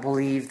 I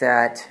believe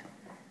that,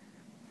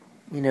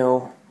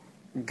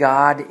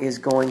 God is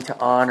going to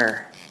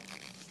honor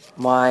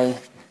my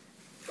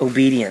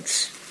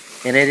obedience.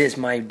 And it is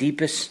my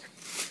deepest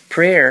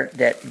prayer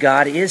that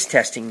God is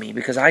testing me,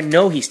 because I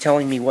know He's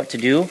telling me what to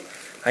do.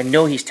 I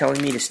know He's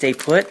telling me to stay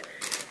put.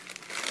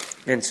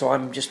 And so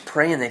I'm just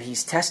praying that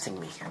He's testing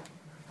me.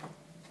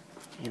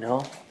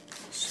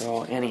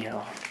 So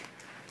anyhow,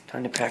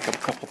 time to pack up a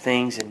couple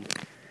things and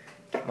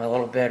get my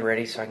little bed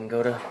ready so I can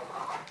go to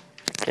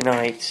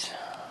tonight's.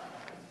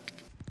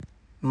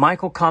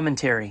 Michael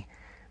Commentary.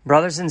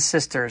 Brothers and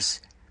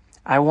sisters,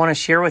 I want to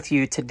share with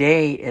you,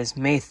 today is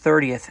May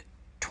 30th,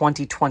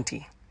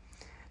 2020.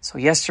 So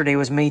yesterday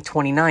was May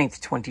 29th,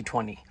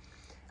 2020.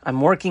 I'm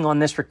working on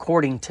this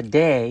recording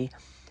today.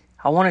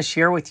 I want to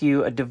share with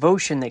you a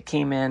devotion that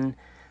came in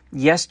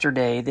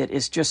yesterday that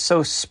is just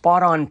so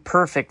spot on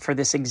perfect for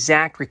this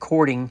exact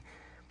recording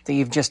that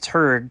you've just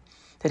heard,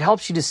 that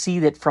helps you to see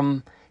that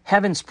from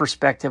heaven's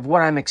perspective,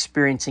 what I'm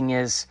experiencing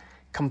is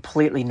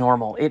completely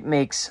normal. It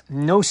makes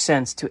no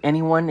sense to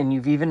anyone, and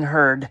you've even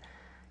heard,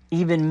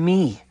 even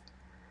me,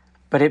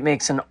 but it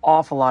makes an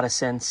awful lot of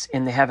sense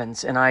in the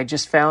heavens. And I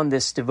just found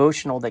this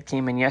devotional that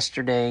came in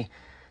yesterday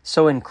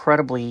so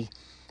incredibly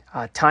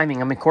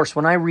timing. I mean, of course,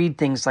 when I read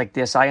things like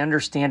this, I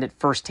understand it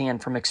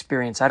firsthand from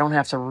experience. I don't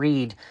have to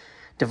read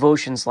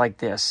devotions like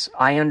this.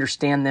 I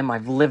understand them.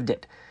 I've lived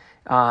it.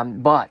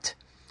 But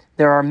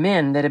there are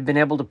men that have been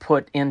able to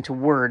put into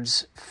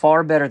words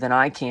far better than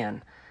I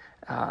can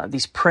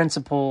these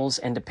principles,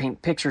 and to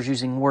paint pictures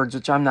using words,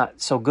 which I'm not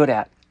so good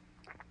at.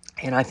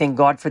 And I thank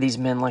God for these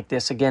men like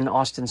this. Again,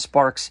 Austin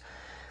Sparks,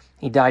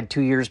 he died 2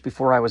 years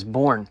before I was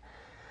born.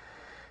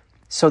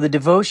 So the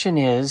devotion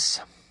is,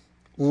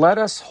 let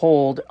us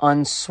hold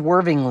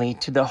unswervingly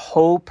to the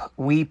hope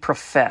we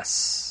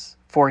profess,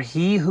 for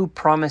he who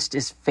promised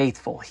is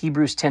faithful.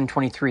 Hebrews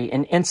 10:23.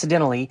 And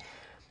incidentally,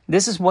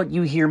 this is what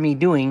you hear me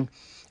doing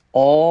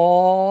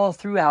all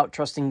throughout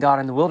Trusting God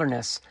in the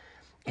Wilderness.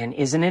 And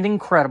isn't it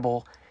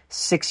incredible?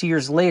 6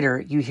 years later,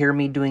 you hear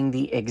me doing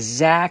the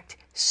exact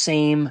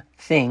same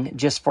thing,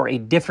 just for a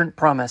different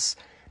promise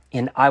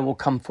in I Will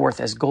Come Forth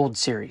as Gold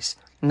series.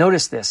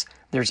 Notice this.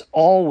 There's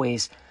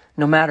always,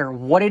 no matter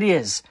what it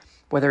is,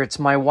 whether it's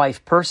my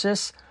wife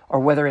Persis,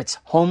 or whether it's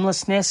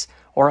homelessness,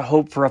 or a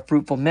hope for a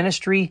fruitful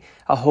ministry,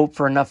 a hope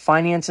for enough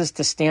finances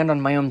to stand on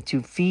my own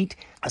 2 feet,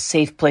 a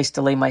safe place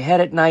to lay my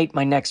head at night,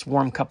 my next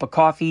warm cup of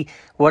coffee,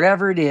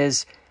 whatever it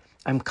is,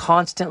 I'm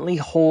constantly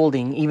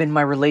holding, even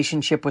my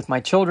relationship with my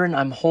children,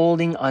 I'm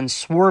holding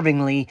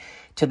unswervingly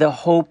to the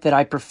hope that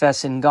I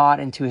profess in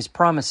God and to His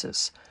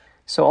promises.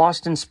 So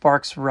Austin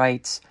Sparks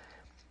writes,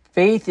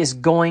 faith is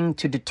going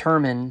to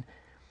determine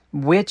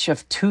which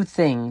of 2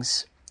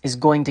 things is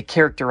going to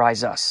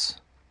characterize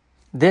us.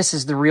 This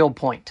is the real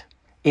point.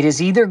 It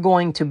is either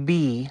going to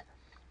be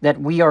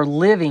that we are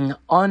living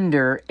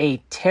under a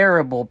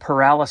terrible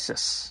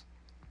paralysis,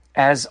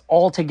 as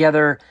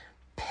altogether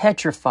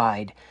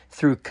petrified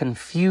through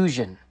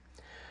confusion,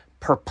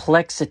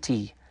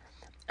 perplexity,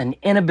 an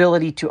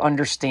inability to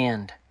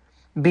understand,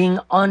 being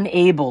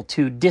unable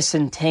to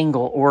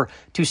disentangle or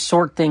to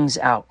sort things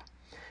out,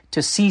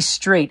 to see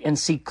straight and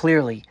see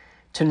clearly,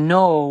 to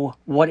know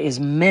what is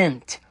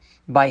meant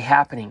by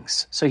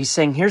happenings. So he's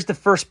saying, here's the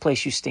first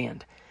place you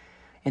stand.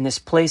 In this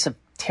place of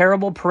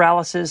terrible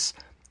paralysis,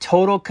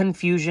 total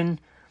confusion,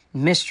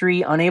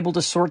 mystery, unable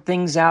to sort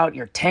things out,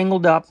 you're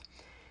tangled up,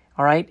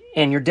 all right?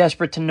 And you're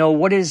desperate to know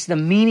what is the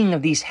meaning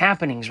of these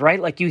happenings, right?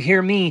 Like you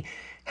hear me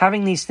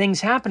having these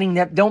things happening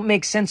that don't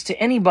make sense to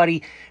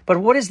anybody, but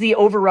what is the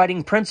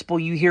overriding principle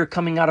you hear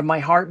coming out of my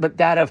heart but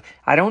that of,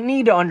 I don't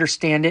need to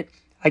understand it,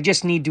 I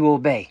just need to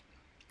obey.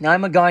 Now,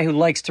 I'm a guy who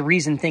likes to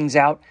reason things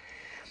out.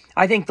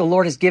 I think the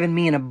Lord has given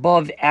me an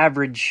above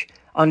average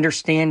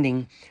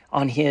understanding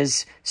on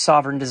His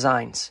sovereign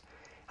designs.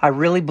 I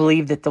really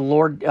believe that the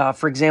Lord,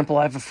 for example,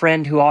 I have a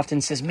friend who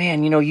often says,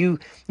 man, you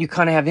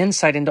kind of have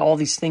insight into all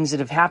these things that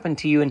have happened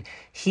to you. And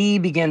he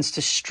begins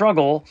to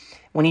struggle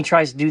when he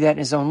tries to do that in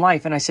his own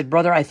life. And I said,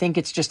 brother, I think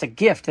it's just a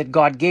gift that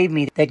God gave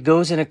me that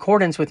goes in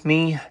accordance with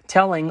me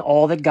telling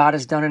all that God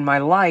has done in my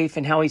life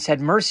and how He's had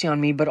mercy on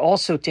me, but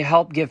also to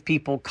help give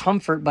people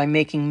comfort by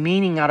making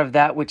meaning out of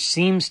that which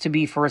seems to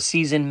be for a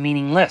season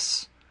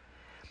meaningless.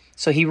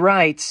 So he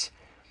writes,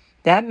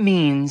 that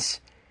means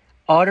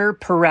utter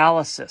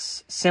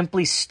paralysis,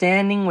 simply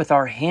standing with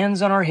our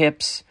hands on our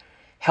hips,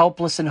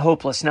 helpless and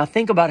hopeless. Now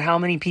think about how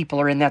many people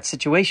are in that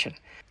situation.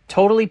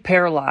 Totally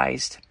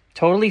paralyzed,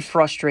 totally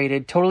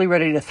frustrated, totally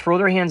ready to throw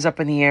their hands up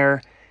in the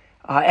air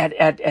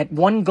at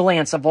one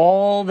glance of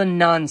all the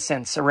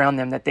nonsense around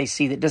them that they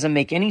see that doesn't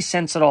make any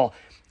sense at all.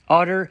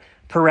 Utter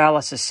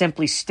paralysis,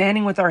 simply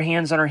standing with our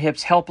hands on our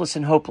hips, helpless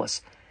and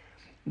hopeless.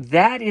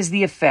 That is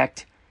the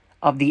effect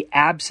of the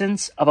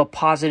absence of a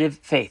positive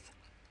faith.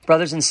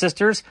 Brothers and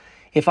sisters,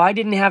 if I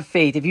didn't have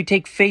faith, if you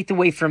take faith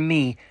away from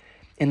me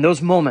in those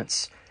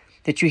moments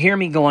that you hear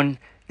me going,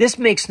 this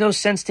makes no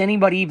sense to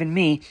anybody, even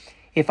me,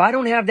 If I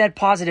don't have that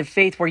positive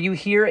faith where you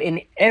hear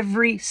in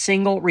every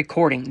single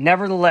recording,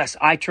 nevertheless,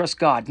 I trust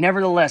God.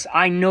 Nevertheless,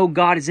 I know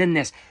God is in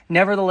this.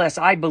 Nevertheless,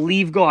 I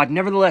believe God.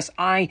 Nevertheless,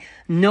 I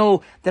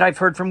know that I've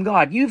heard from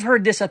God. You've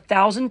heard this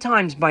 1,000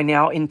 times by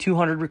now in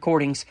 200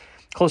 recordings,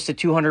 close to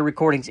 200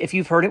 recordings, if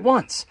you've heard it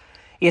once.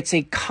 It's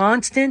a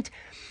constant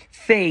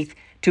faith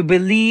to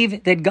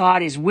believe that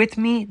God is with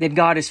me, that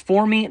God is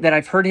for me, that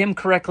I've heard him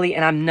correctly,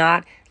 and I'm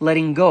not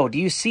letting go. Do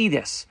you see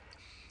this?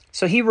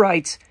 So he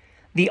writes,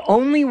 the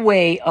only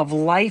way of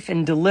life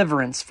and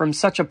deliverance from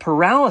such a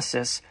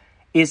paralysis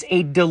is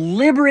a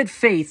deliberate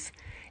faith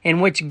in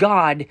which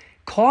God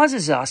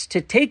causes us to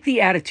take the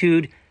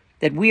attitude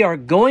that we are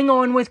going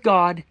on with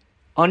God,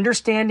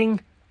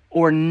 understanding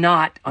or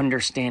not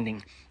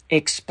understanding,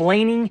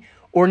 explaining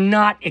or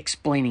not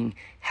explaining,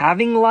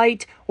 having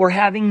light or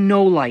having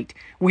no light.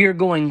 We are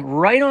going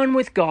right on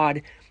with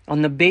God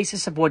on the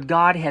basis of what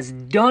God has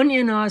done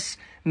in us,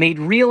 made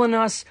real in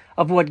us,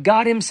 of what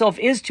God himself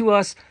is to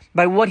us,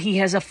 by what he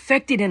has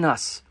affected in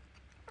us.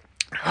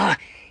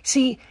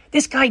 See,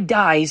 this guy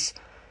dies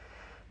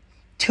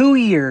 2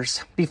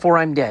 years before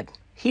I'm dead.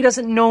 He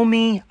doesn't know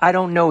me. I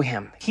don't know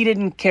him. He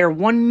didn't care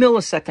 1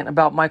 millisecond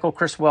about Michael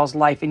Criswell's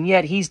life, and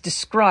yet he's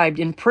described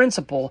in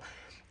principle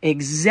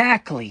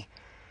exactly,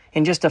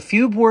 in just a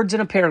few words in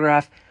a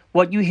paragraph,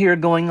 what you hear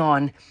going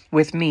on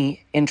with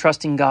me in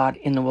trusting God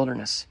in the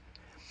wilderness.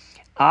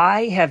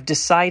 I have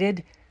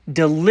decided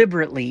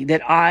deliberately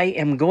that I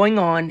am going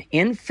on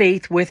in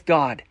faith with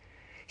God.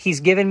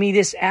 He's given me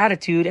this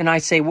attitude, and I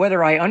say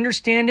whether I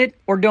understand it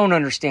or don't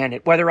understand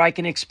it, whether I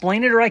can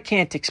explain it or I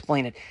can't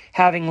explain it,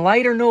 having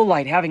light or no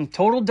light, having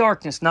total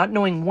darkness, not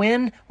knowing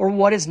when or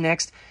what is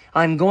next,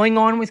 I'm going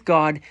on with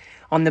God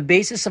on the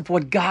basis of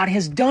what God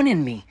has done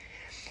in me.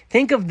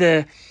 Think of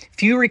the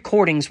few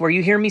recordings where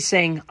you hear me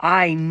saying,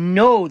 I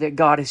know that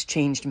God has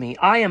changed me.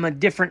 I am a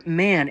different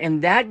man.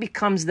 And that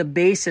becomes the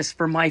basis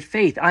for my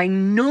faith. I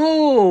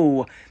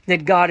know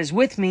that God is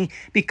with me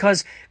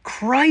because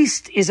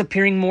Christ is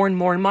appearing more and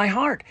more in my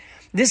heart.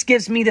 This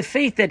gives me the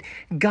faith that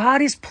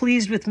God is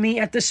pleased with me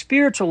at the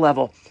spiritual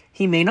level.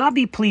 He may not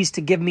be pleased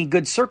to give me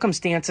good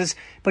circumstances,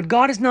 but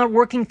God is not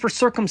working for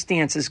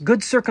circumstances.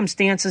 Good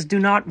circumstances do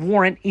not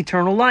warrant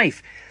eternal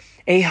life.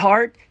 A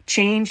heart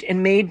changed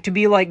and made to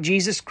be like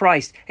Jesus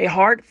Christ. A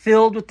heart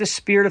filled with the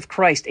Spirit of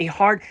Christ. A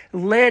heart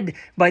led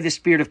by the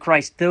Spirit of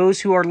Christ.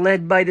 Those who are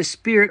led by the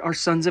Spirit are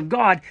sons of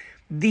God.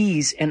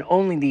 These and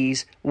only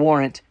these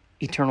warrant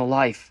eternal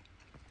life.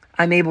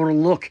 I'm able to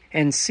look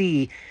and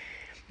see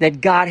that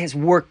God has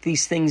worked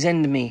these things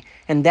into me.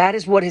 And that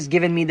is what has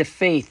given me the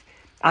faith.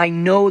 I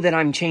know that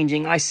I'm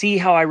changing. I see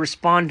how I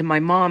respond to my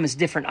mom is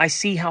different. I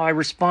see how I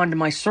respond to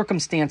my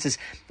circumstances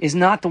is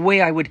not the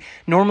way I would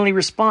normally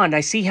respond.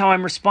 I see how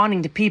I'm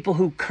responding to people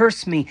who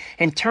curse me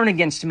and turn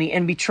against me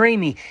and betray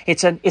me.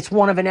 It's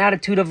one of an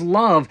attitude of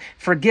love,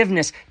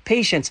 forgiveness,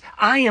 patience.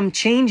 I am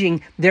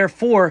changing.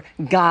 Therefore,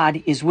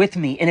 God is with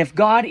me. And if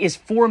God is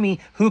for me,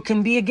 who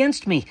can be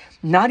against me?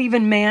 Not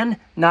even man,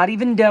 not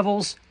even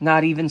devils,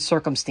 not even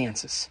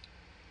circumstances.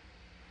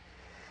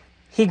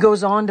 He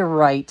goes on to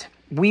write,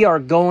 we are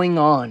going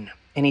on.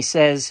 And he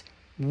says,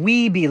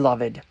 we,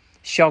 beloved,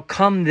 shall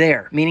come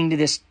there, meaning to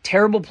this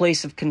terrible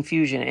place of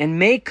confusion, and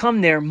may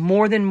come there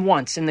more than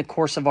once in the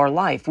course of our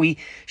life. We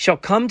shall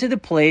come to the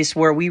place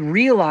where we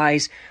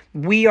realize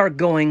we are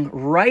going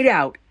right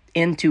out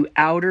into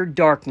outer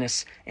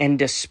darkness and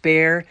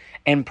despair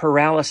and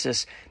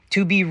paralysis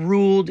to be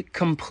ruled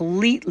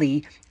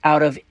completely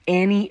out of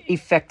any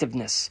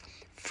effectiveness,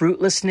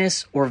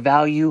 fruitlessness, or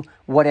value,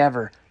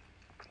 whatever,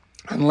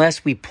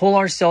 unless we pull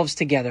ourselves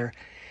together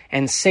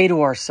and say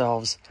to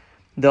ourselves,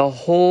 the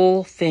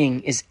whole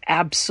thing is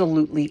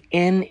absolutely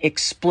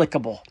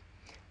inexplicable.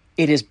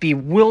 It is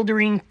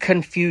bewildering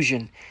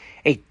confusion,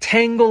 a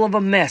tangle of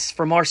a mess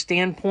from our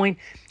standpoint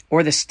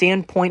or the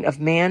standpoint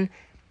of man,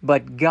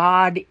 but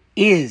God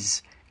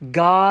is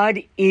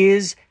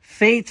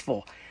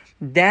faithful.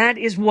 That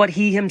is what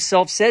he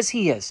himself says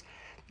he is.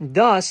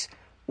 Thus,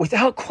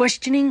 without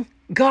questioning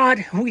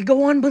God, we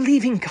go on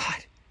believing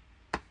God.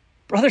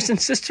 Brothers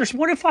and sisters,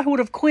 what if I would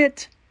have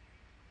quit?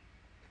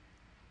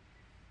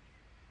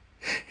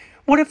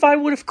 What if I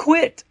would have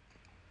quit?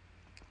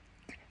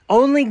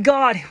 Only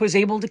God was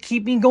able to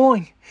keep me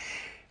going.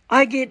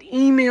 I get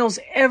emails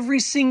every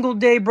single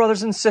day,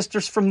 brothers and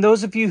sisters, from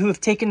those of you who have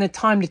taken the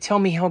time to tell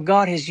me how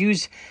God has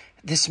used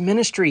this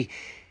ministry.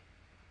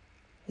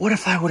 What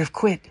if I would have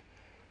quit?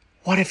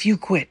 What if you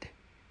quit?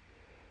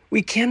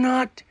 We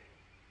cannot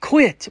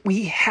quit.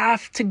 We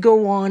have to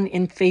go on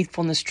in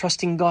faithfulness,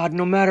 trusting God,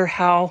 no matter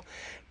how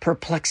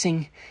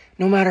perplexing,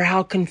 no matter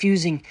how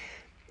confusing.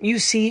 You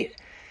see,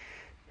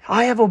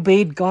 I have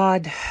obeyed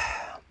God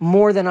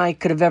more than I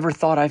could have ever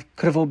thought I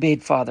could have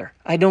obeyed Father.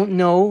 I don't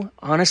know.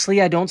 Honestly,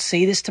 I don't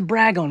say this to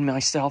brag on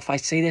myself. I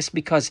say this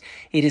because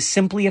it is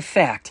simply a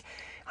fact.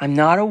 I'm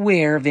not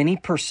aware of any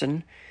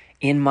person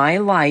in my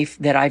life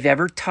that I've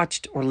ever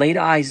touched or laid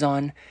eyes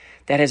on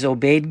that has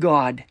obeyed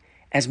God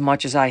as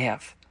much as I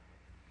have,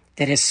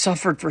 that has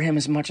suffered for him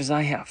as much as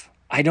I have.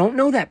 I don't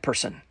know that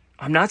person.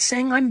 I'm not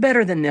saying I'm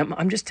better than them.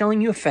 I'm just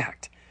telling you a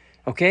fact.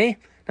 Okay?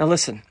 Now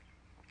listen.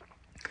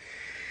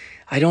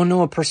 I don't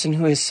know a person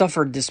who has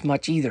suffered this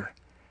much either.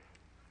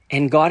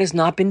 And God has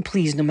not been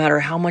pleased, no matter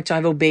how much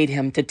I've obeyed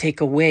him, to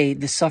take away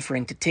the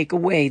suffering, to take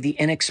away the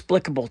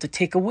inexplicable, to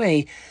take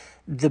away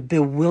the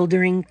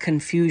bewildering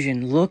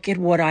confusion. Look at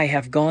what I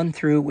have gone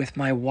through with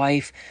my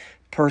wife,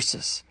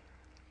 Persis.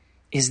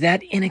 Is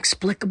that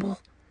inexplicable?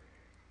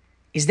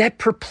 Is that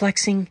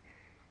perplexing?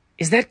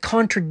 Is that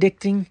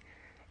contradicting?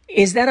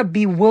 Is that a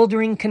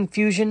bewildering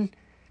confusion?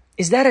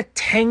 Is that a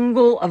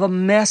tangle of a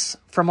mess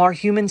from our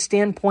human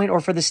standpoint or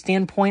for the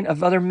standpoint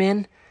of other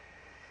men?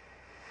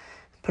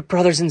 But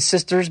brothers and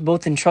sisters,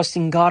 both in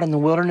trusting God in the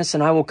wilderness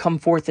and I will come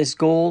forth as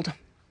gold,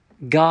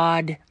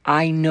 God,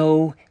 I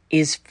know,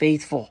 is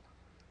faithful.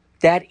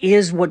 That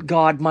is what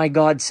God, my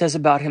God, says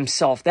about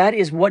himself. That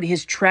is what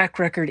his track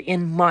record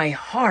in my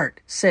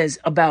heart says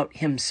about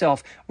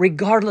himself,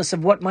 regardless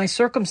of what my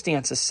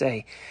circumstances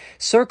say.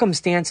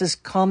 Circumstances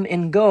come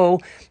and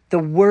go. The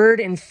word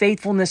and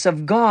faithfulness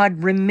of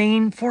God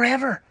remain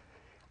forever.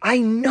 I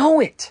know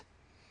it.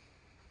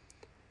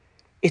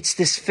 It's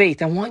this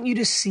faith. I want you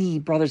to see,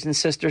 brothers and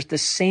sisters, the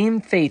same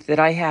faith that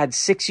I had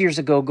 6 years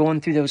ago going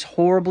through those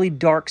horribly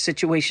dark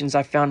situations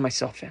I found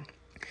myself in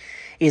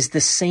is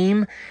the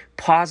same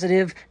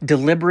positive,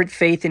 deliberate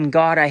faith in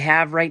God I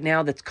have right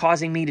now that's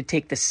causing me to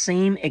take the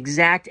same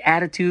exact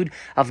attitude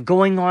of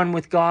going on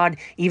with God,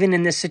 even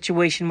in this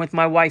situation with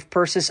my wife,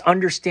 Persis,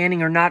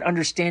 understanding or not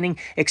understanding,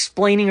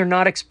 explaining or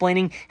not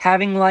explaining,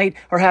 having light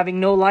or having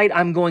no light.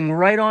 I'm going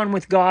right on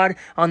with God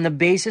on the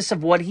basis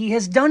of what he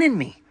has done in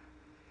me,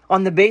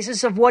 on the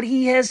basis of what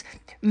he has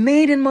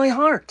made in my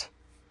heart.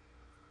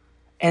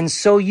 And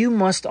so you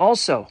must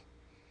also.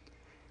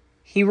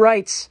 He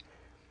writes,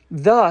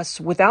 thus,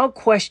 without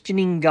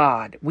questioning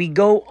God, we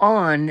go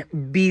on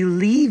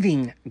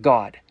believing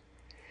God.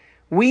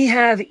 We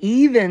have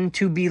even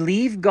to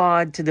believe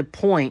God to the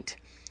point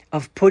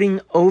of putting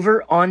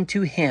over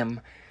onto him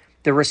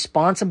the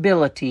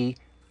responsibility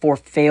for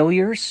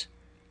failures,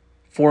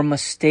 for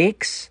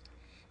mistakes,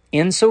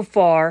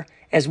 insofar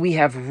as we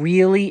have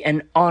really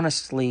and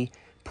honestly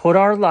put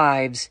our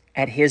lives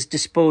at his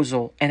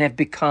disposal and have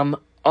become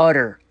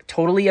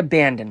totally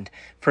abandoned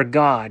for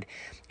God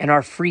and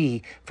are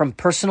free from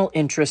personal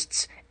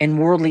interests and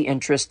worldly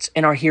interests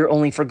and are here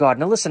only for God.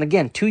 Now listen,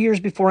 again, 2 years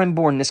before I'm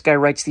born, this guy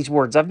writes these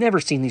words. I've never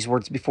seen these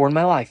words before in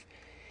my life.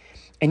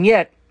 And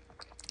yet,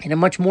 in a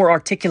much more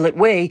articulate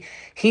way,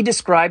 he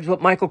describes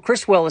what Michael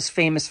Criswell is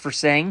famous for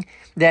saying,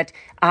 that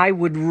I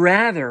would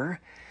rather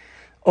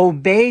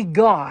obey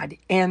God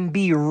and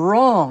be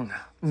wrong,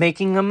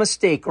 making a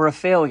mistake or a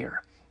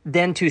failure,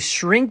 than to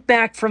shrink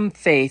back from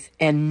faith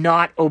and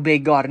not obey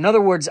God. In other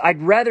words,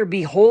 I'd rather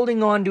be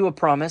holding on to a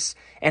promise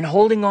and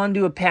holding on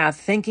to a path,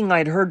 thinking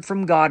I'd heard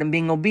from God and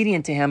being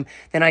obedient to him,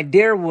 than I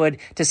would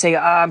to say,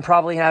 I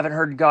probably haven't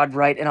heard God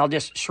right, and I'll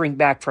just shrink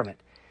back from it.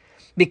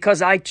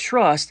 Because I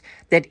trust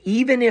that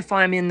even if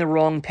I'm in the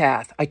wrong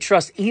path, I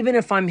trust even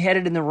if I'm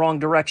headed in the wrong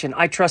direction,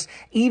 I trust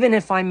even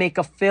if I make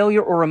a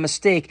failure or a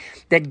mistake,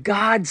 that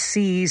God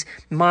sees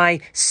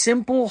my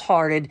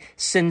simple-hearted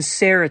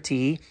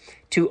sincerity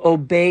to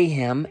obey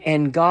him,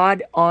 and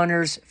God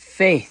honors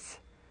faith.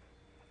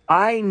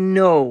 I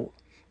know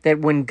that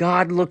when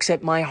God looks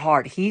at my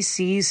heart, he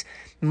sees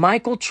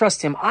Michael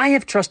trust him. I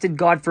have trusted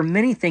God for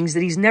many things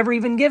that he's never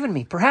even given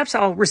me. Perhaps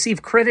I'll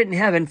receive credit in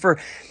heaven for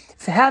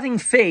having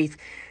faith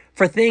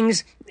for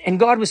things, and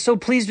God was so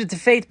pleased with the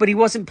faith, but he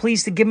wasn't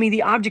pleased to give me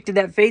the object of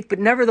that faith, but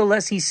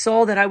nevertheless, he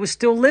saw that I was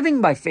still living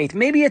by faith.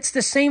 Maybe it's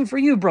the same for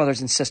you, brothers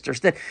and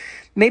sisters, that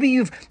maybe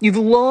you've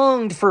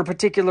longed for a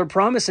particular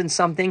promise in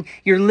something,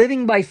 you're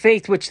living by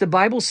faith, which the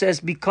Bible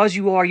says, because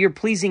you're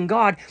pleasing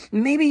God.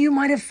 Maybe you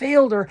might have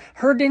failed or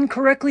heard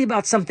incorrectly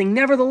about something.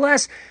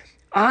 Nevertheless,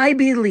 I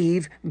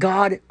believe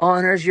God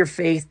honors your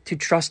faith to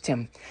trust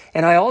him.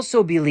 And I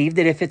also believe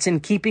that if it's in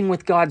keeping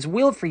with God's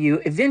will for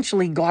you,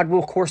 eventually God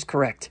will course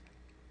correct.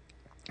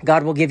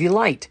 God will give you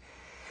light.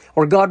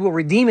 Or God will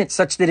redeem it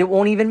such that it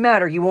won't even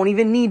matter. You won't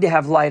even need to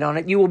have light on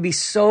it. You will be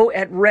so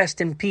at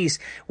rest and peace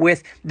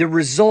with the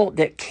result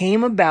that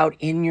came about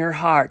in your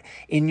heart,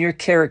 in your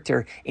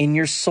character, in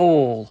your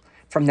soul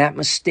from that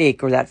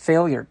mistake or that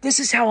failure. This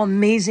is how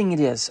amazing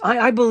it is.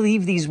 I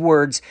believe these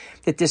words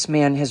that this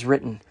man has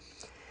written.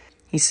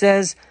 He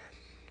says,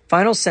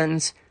 final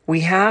sentence, we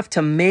have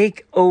to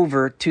make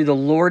over to the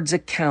Lord's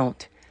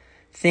account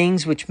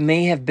things which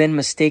may have been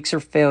mistakes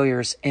or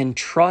failures and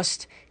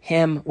trust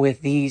him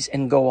with these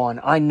and go on.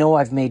 I know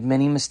I've made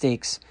many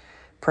mistakes,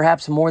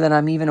 perhaps more than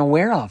I'm even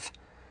aware of.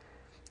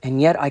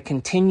 And yet I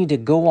continue to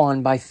go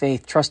on by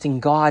faith, trusting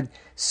God,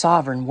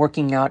 sovereign,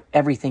 working out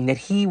everything, that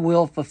he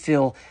will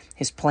fulfill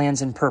his plans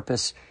and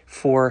purpose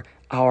for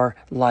our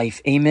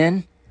life.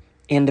 Amen.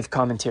 End of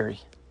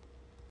commentary.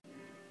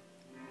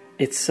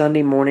 It's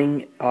Sunday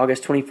morning,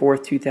 August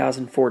 24th,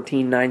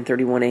 2014,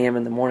 9:31 a.m.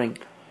 in the morning.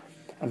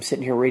 I'm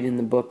sitting here reading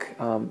the book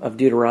of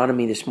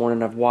Deuteronomy this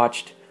morning. I've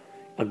watched,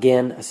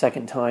 again, a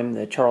second time,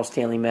 the Charles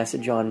Stanley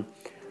message on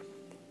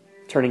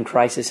turning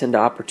crisis into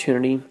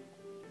opportunity.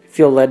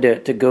 feel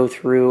led to go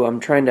through. I'm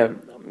trying to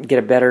get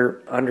a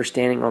better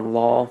understanding on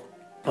law,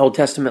 Old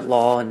Testament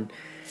law, and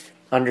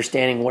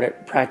understanding what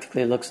it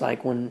practically looks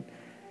like when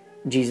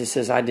Jesus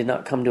says, I did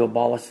not come to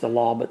abolish the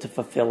law, but to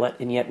fulfill it.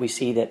 And yet we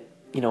see that,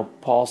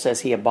 Paul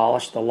says he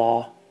abolished the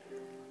law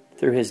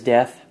through his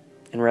death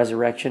and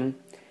resurrection.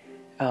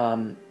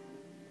 And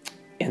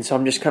so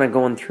I'm just kind of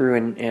going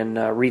through and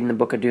reading the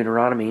book of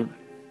Deuteronomy.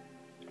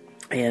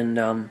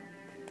 And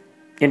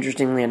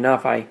interestingly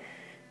enough, I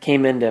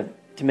came in to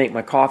make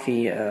my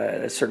coffee.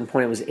 At a certain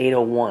point, it was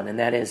 8:01. And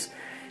that is,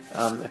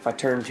 if I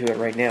turn to it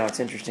right now, it's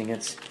interesting.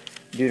 It's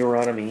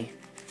Deuteronomy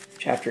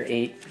chapter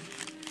 8,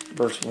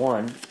 verse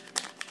 1.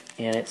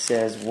 And it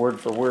says, word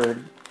for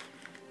word,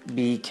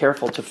 be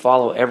careful to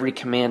follow every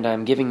command I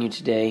am giving you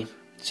today,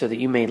 so that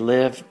you may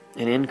live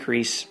and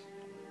increase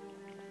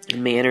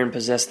and may enter and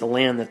possess the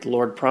land that the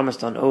Lord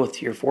promised on oath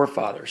to your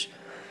forefathers.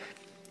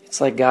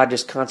 It's like God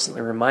just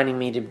constantly reminding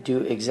me to do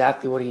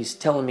exactly what He's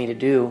telling me to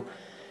do.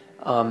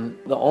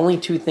 The only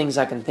two things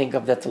I can think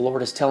of that the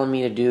Lord is telling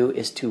me to do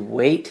is to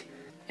wait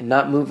and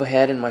not move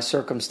ahead in my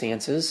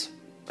circumstances,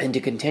 and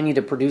to continue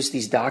to produce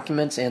these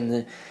documents and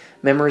the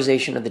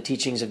memorization of the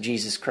teachings of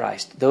Jesus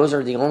Christ. Those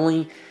are the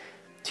only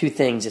two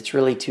things. It's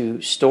really to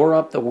store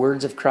up the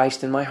words of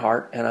Christ in my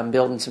heart, and I'm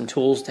building some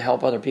tools to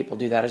help other people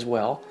do that as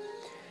well.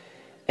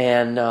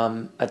 And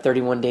a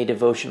 31-day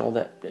devotional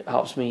that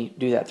helps me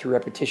do that through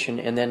repetition,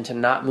 and then to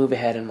not move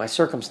ahead in my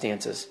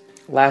circumstances.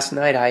 Last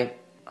night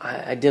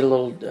I did a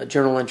little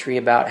journal entry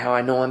about how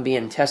I know I'm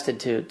being tested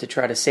to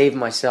try to save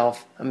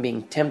myself. I'm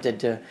being tempted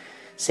to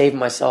save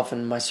myself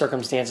in my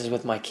circumstances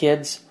with my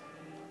kids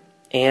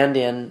and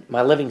in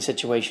my living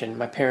situation.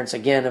 My parents,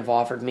 again, have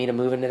offered me to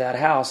move into that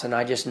house, and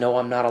I just know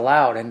I'm not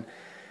allowed. And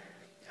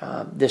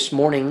this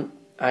morning,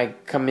 I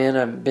come in,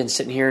 I've been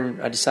sitting here,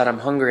 and I decide I'm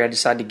hungry. I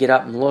decide to get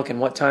up and look, and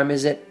what time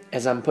is it?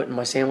 As I'm putting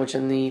my sandwich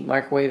in the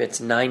microwave,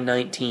 it's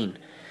 9:19.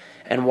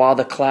 And while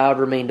the cloud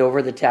remained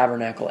over the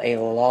tabernacle a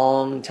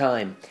long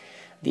time,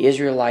 the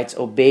Israelites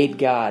obeyed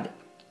God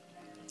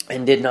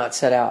and did not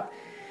set out.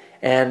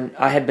 And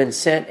I had been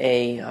sent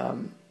a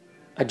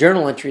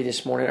journal entry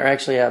this morning, or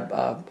actually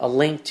a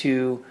link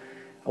to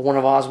one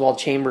of Oswald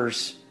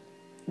Chambers'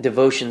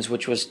 devotions,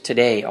 which was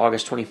today,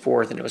 August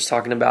 24th, and it was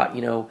talking about,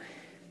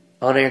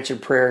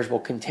 unanswered prayers will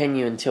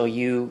continue until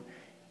you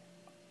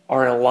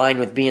are in line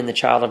with being the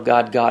child of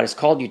God God has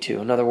called you to.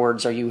 In other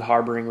words, are you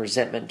harboring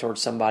resentment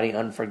towards somebody,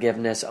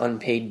 unforgiveness,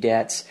 unpaid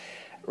debts,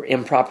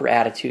 improper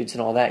attitudes,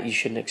 and all that? You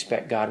shouldn't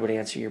expect God would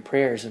answer your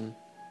prayers. And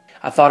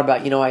I thought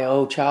about, I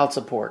owe child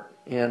support.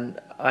 And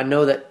I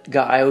know that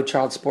I owe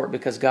child support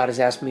because God has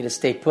asked me to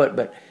stay put,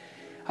 but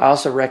I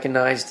also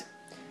recognized,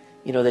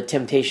 the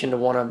temptation to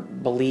want to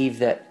believe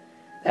that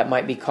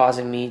might be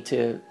causing me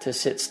to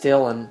sit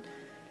still. And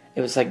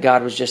it was like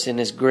God was just in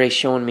His grace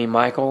showing me,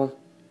 Michael,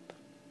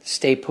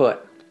 stay put.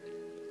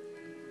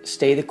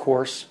 Stay the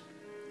course.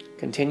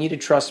 Continue to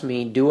trust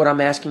me. Do what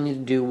I'm asking you to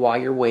do while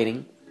you're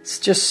waiting. It's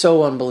just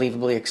so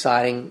unbelievably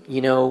exciting.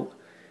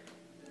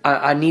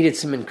 I needed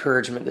some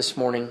encouragement this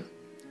morning.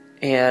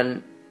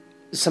 And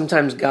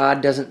sometimes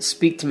God doesn't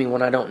speak to me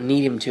when I don't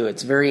need Him to.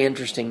 It's very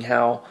interesting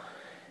how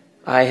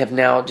I have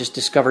now just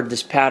discovered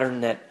this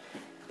pattern that,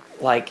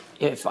 like,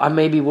 if I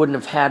maybe wouldn't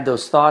have had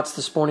those thoughts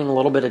this morning, a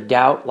little bit of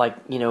doubt,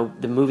 like,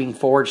 the moving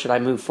forward, should I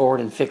move forward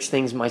and fix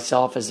things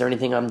myself? Is there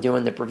anything I'm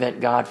doing to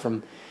prevent God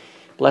from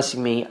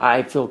blessing me?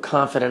 I feel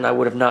confident I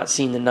would have not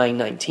seen the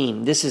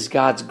 9:19. This is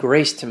God's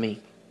grace to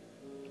me.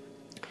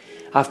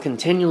 I've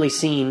continually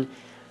seen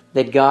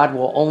that God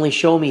will only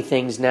show me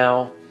things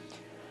now.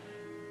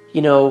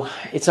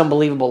 It's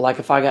unbelievable. Like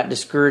if I got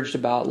discouraged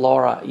about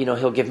Laura,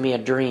 He'll give me a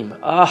dream.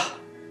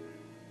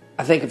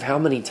 I think of how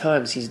many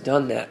times He's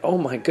done that. Oh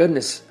my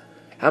goodness.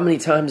 How many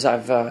times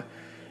I've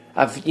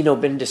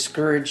been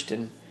discouraged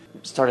and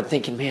started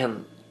thinking,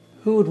 man,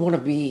 who would want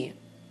to be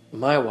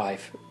my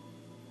wife?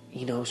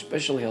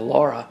 Especially a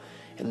Laura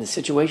in the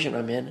situation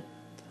I'm in.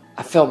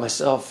 I felt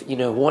myself,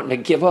 wanting to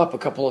give up a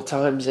couple of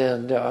times,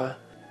 and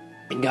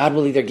God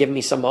will either give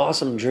me some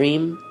awesome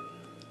dream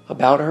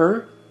about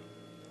her,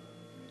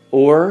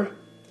 or,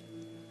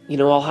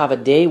 I'll have a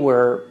day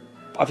where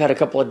I've had a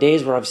couple of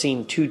days where I've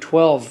seen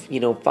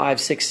 212, 5,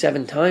 6,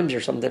 7 times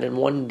or something in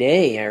one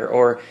day,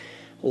 or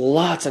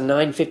lots of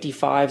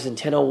 955s and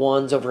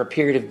 1001s over a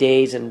period of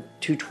days, and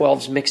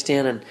 212s mixed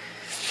in, and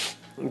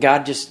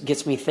God just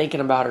gets me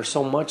thinking about her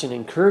so much and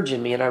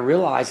encouraging me. And I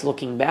realize,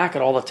 looking back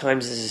at all the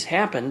times this has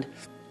happened,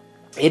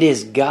 it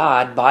is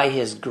God, by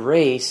His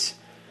grace,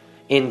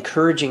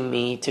 encouraging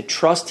me to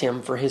trust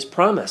Him for His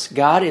promise.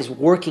 God is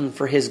working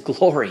for His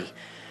glory.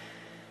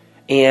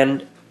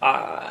 And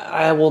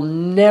I will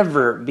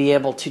never be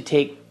able to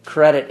take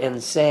credit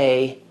and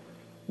say,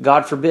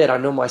 God forbid, I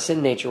know my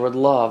sin nature would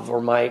love,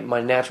 or my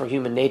natural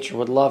human nature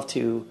would love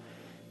to,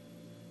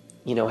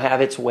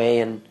 have its way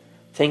and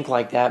think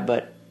like that.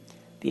 But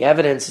the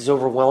evidence is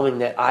overwhelming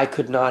that I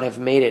could not have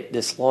made it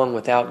this long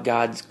without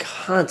God's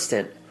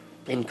constant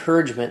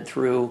encouragement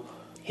through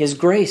His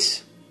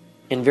grace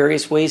in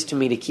various ways to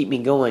me to keep me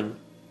going.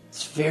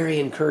 It's very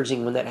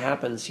encouraging when that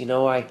happens.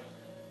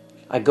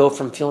 I go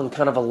from feeling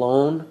kind of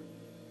alone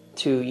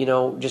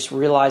to, just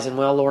realizing,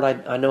 well, Lord,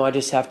 I know I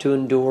just have to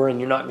endure, and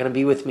you're not going to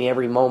be with me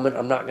every moment.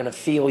 I'm not going to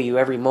feel you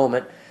every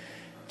moment.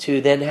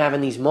 To then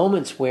having these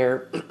moments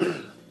where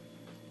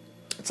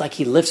it's like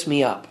he lifts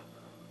me up.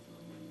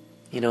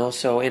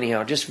 So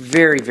anyhow, just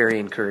very, very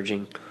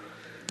encouraging.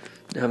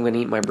 Now I'm going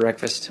to eat my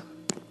breakfast.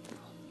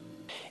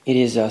 It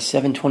is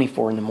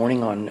 7:24 in the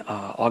morning on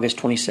August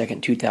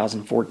 22nd,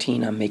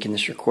 2014. I'm making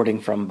this recording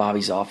from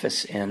Bobby's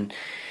office and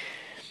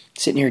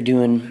sitting here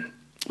doing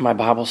my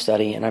Bible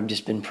study, and I've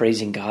just been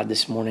praising God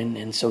this morning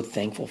and so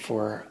thankful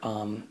for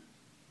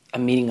a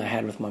meeting I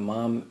had with my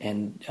mom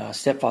and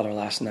stepfather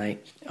last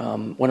night.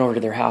 Went over to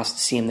their house to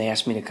see them. They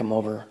asked me to come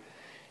over,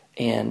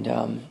 and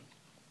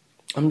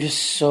I'm just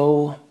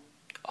so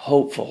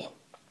hopeful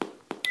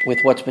with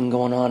what's been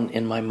going on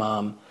in my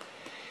mom.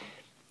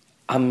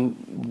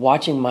 I'm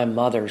watching my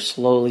mother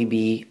slowly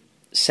be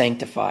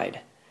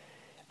sanctified.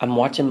 I'm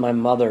watching my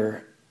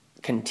mother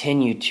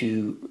continue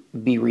to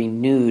be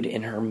renewed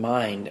in her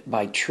mind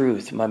by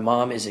truth. My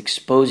mom is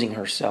exposing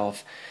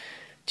herself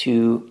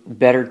to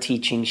better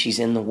teaching. She's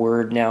in the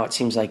Word now. It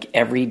seems like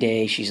every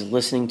day she's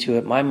listening to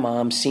it. My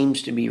mom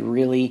seems to be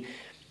really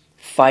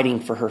fighting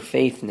for her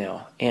faith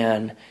now.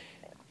 And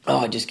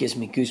it just gives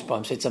me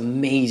goosebumps. It's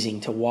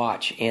amazing to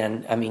watch.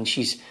 And I mean,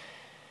 she's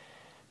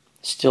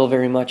still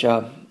very much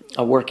a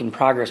work in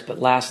progress. But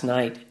last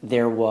night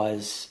there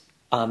was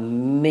a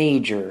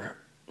major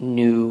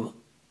new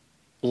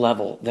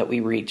level that we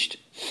reached,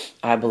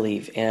 I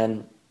believe.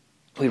 And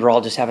we were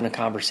all just having a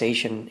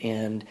conversation,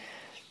 and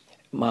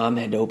Mom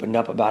had opened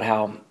up about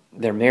how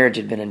their marriage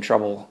had been in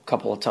trouble a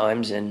couple of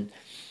times, and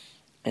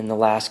in the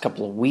last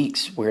couple of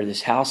weeks where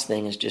this house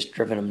thing has just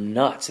driven them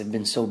nuts. They've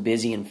been so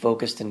busy and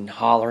focused and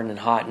hollering and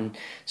hot and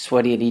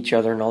sweaty at each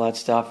other and all that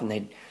stuff. And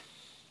they'd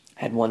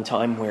had one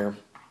time where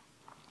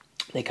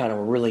they kind of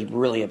were really,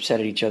 really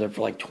upset at each other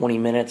for like 20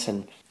 minutes.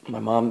 And my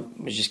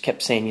mom just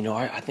kept saying,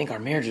 I think our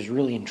marriage is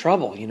really in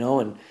trouble,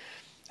 and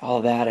all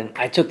of that. And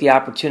I took the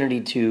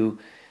opportunity to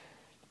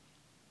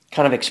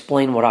kind of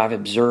explain what I've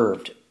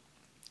observed,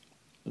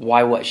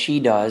 why what she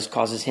does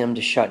causes him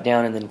to shut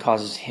down and then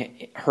causes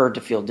her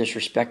to feel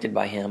disrespected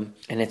by him.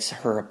 And it's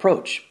her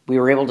approach. We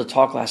were able to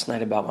talk last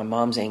night about my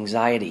mom's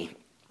anxiety,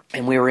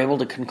 and we were able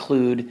to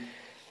conclude,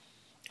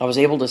 I was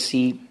able to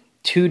see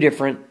two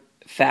different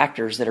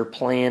factors that are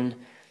playing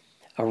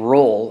a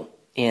role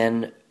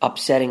in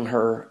upsetting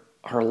her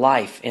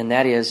life. And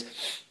that is,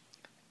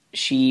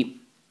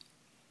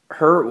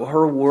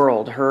 her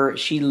world,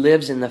 she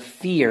lives in the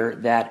fear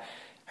that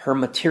her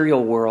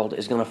material world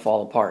is going to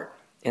fall apart.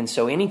 And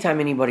so anytime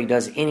anybody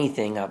does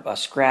anything, a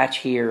scratch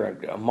here,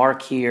 a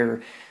mark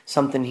here,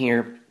 something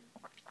here,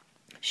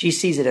 she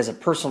sees it as a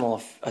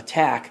personal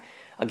attack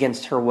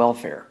against her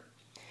welfare.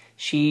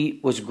 She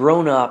was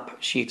grown up,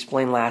 she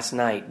explained last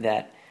night,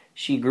 that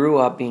she grew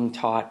up being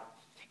taught,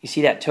 you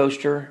see that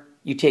toaster?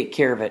 You take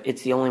care of it.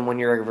 It's the only one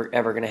you're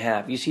ever going to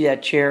have. You see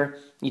that chair?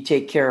 You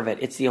take care of it.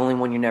 It's the only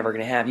one you're never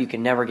going to have. You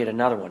can never get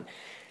another one.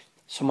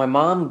 So my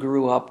mom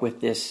grew up with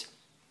this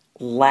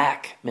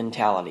lack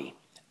mentality,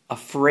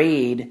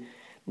 afraid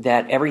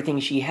that everything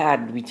she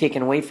had would be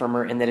taken away from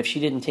her, and that if she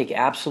didn't take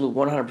absolute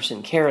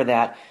 100% care of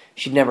that,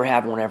 she'd never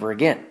have one ever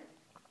again.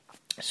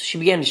 So she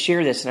began to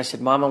share this, and I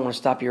said, Mom, I want to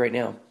stop you right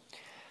now.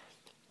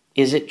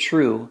 Is it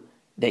true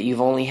that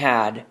you've only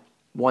had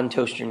one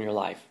toaster in your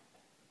life?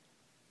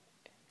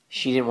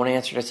 She didn't want to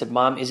answer it. I said,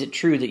 Mom, is it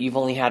true that you've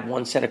only had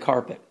one set of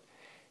carpet?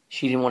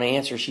 She didn't want to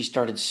answer. She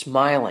started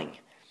smiling.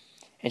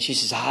 And she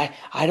says,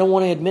 I don't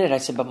want to admit it. I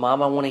said, but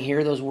Mom, I want to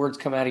hear those words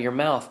come out of your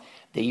mouth,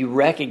 that you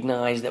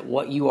recognize that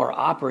what you are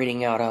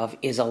operating out of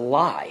is a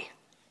lie.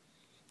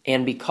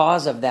 And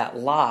because of that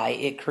lie,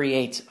 it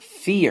creates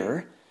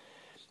fear.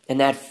 And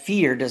that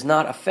fear does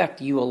not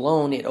affect you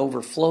alone. It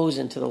overflows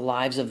into the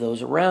lives of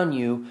those around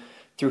you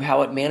through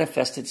how it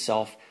manifests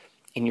itself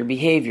in your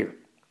behavior.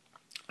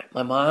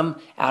 My mom,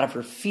 out of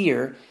her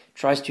fear,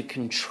 tries to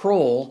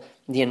control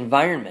the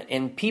environment.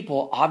 And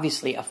people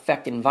obviously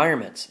affect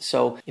environments.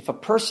 So if a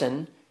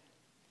person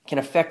can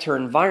affect her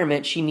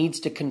environment, she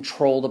needs to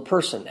control the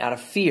person out of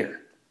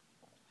fear.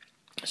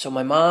 So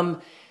my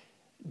mom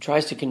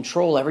tries to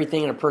control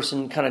everything a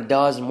person kind of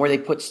does and where they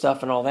put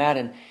stuff and all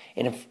that.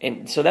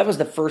 And so that was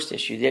the first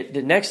issue.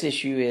 The next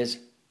issue is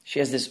she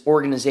has this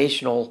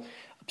organizational,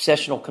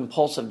 obsessional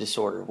compulsive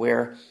disorder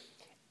where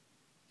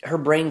her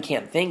brain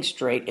can't think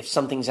straight if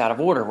something's out of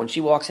order. When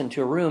she walks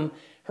into a room,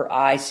 her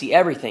eyes see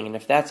everything. And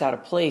if that's out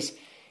of place,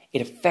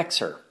 it affects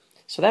her.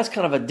 So that's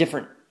kind of a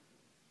different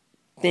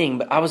thing.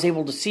 But I was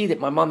able to see that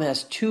my mom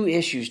has two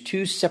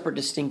separate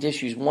distinct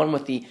issues. One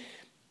with the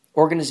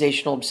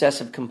organizational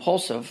obsessive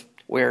compulsive,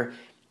 where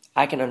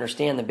I can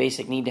understand the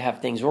basic need to have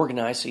things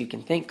organized so you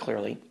can think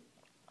clearly,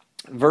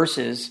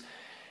 versus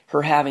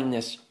her having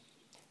this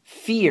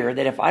fear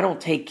that if I don't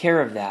take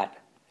care of that,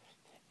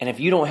 and if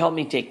you don't help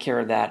me take care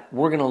of that,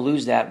 we're going to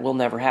lose that. We'll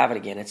never have it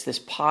again. It's this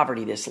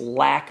poverty, this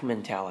lack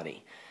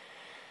mentality.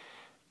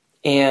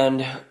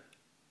 And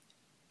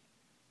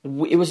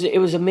it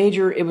was a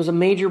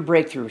major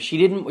breakthrough.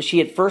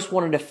 She at first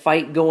wanted to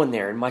fight going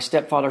there, and my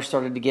stepfather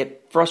started to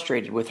get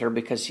frustrated with her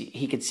because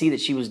he could see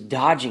that she was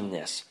dodging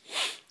this.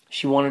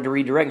 She wanted to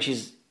redirect.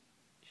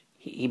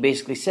 He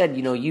basically said,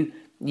 you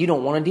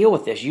don't want to deal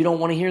with this. You don't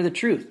want to hear the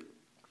truth.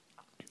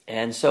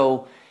 And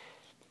so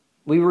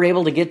we were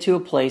able to get to a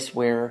place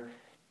where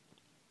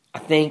I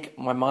think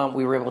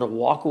we were able to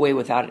walk away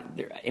without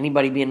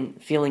anybody being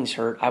feelings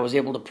hurt. I was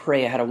able to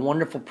pray. I had a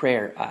wonderful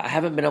prayer. I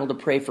haven't been able to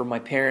pray for my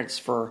parents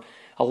for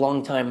a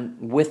long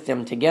time with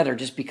them together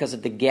just because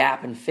of the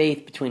gap in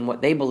faith between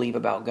what they believe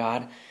about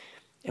God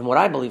and what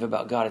I believe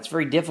about God. It's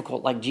very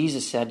difficult. Like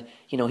Jesus said,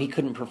 he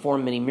couldn't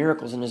perform many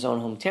miracles in his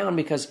own hometown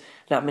because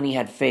not many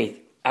had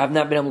faith. I've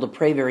not been able to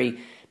pray very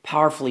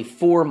powerfully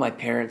for my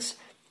parents,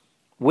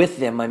 with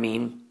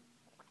them,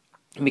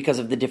 because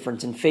of the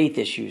difference in faith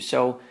issues.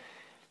 So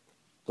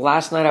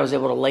last night I was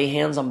able to lay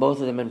hands on both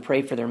of them and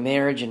pray for their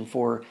marriage and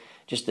for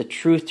just the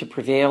truth to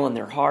prevail in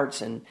their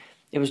hearts. And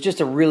it was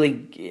just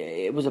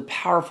it was a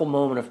powerful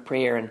moment of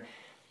prayer. And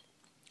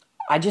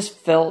I just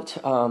felt,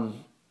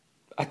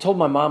 I told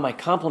my mom, I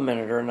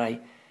complimented her, and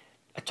I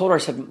told her, I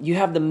said, you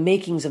have the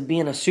makings of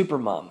being a super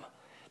mom.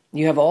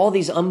 You have all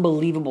these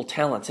unbelievable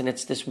talents, and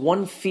it's this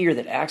one fear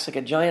that acts like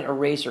a giant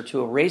eraser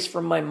to erase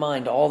from my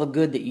mind all the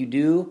good that you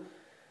do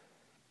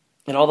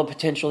and all the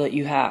potential that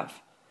you have.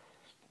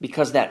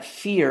 Because that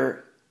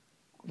fear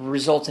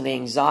results in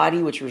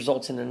anxiety, which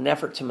results in an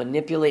effort to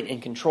manipulate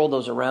and control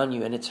those around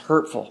you, and it's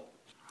hurtful.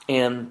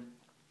 And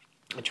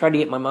I tried to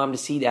get my mom to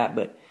see that,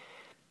 but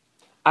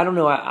I don't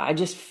know, I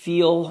just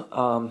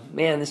feel,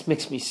 this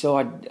makes me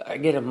I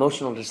get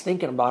emotional just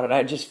thinking about it.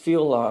 I just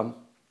feel,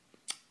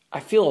 I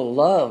feel a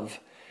love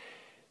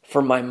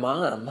for my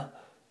mom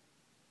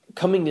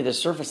coming to the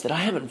surface that I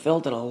haven't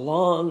felt in a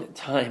long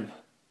time.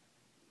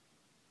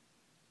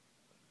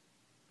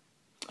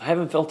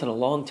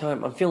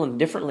 I'm feeling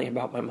differently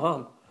about my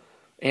mom.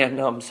 And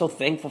I'm so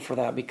thankful for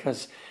that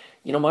because,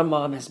 my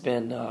mom has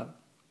been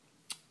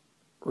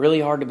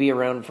really hard to be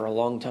around for a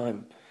long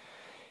time.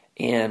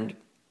 And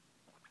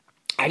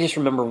I just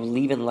remember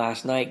leaving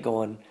last night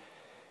going,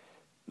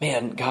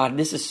 man, God,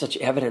 this is such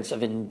evidence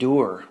of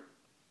endure,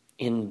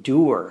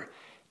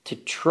 to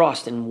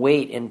trust and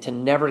wait and to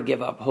never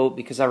give up hope.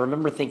 Because I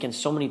remember thinking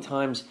so many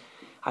times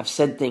I've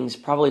said things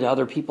probably to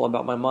other people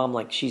about my mom,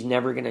 like she's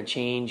never going to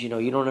change. You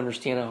don't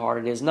understand how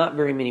hard it is. Not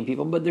very many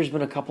people, but there's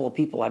been a couple of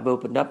people I've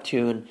opened up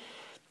to, and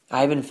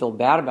I even feel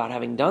bad about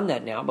having done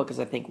that now because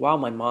I think, wow,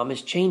 my mom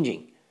is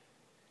changing.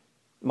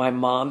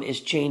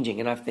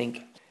 And I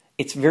think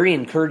it's very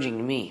encouraging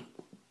to me,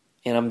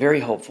 and I'm very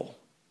hopeful.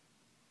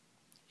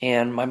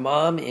 And my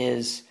mom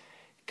is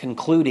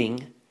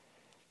concluding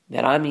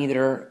that I'm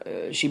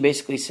she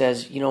basically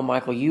says,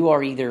 Michael, you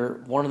are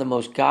either one of the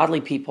most godly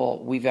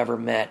people we've ever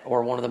met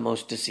or one of the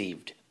most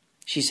deceived.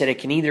 She said it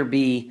can't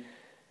be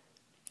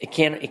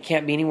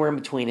anywhere in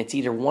between. It's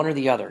either one or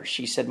the other.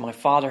 She said my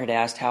father had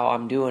asked how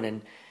I'm doing,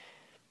 and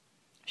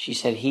she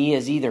said he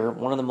is either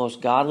one of the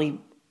most godly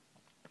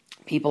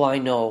people I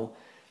know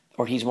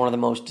or he's one of the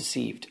most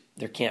deceived.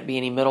 There can't be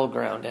any middle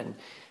ground.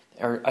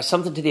 Or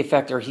something to the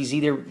effect, or he's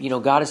either,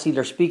 God is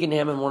either speaking to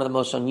him in one of the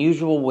most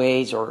unusual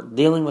ways or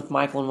dealing with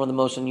Michael in one of the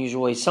most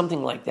unusual ways,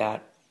 something like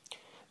that,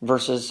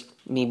 versus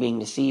me being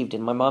deceived.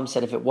 And my mom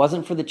said if it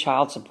wasn't for the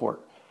child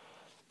support,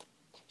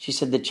 she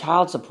said the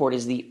child support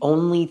is the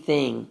only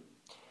thing,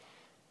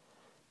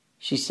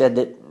 she said,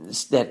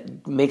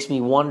 that makes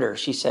me wonder.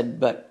 She said,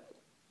 that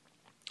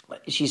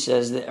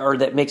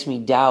makes me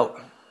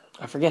doubt.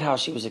 I forget how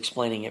she was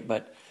explaining it,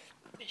 but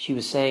she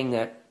was saying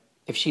that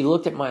if she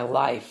looked at my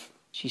life,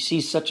 she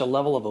sees such a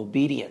level of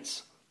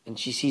obedience, and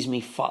she sees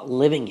me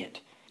living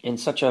it in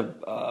such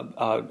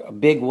a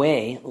big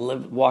way,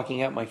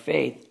 walking out my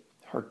faith.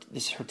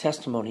 This is her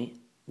testimony,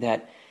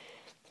 that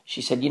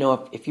she said,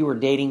 if you were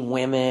dating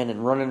women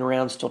and running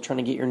around still trying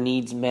to get your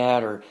needs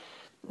met, or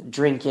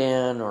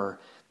drinking, or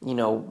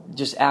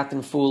just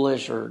acting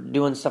foolish or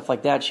doing stuff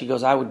like that, she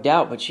goes, I would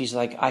doubt. But she's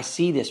like, I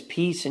see this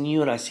peace in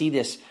you, and I see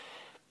this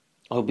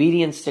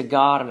obedience to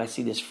God, and I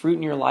see this fruit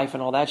in your life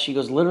and all that. She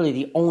goes, literally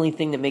the only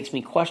thing that makes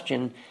me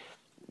question,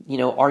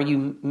 are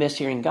you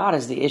mishearing God,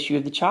 is the issue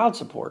of the child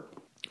support.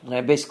 And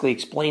I basically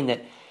explained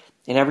that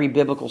in every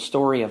biblical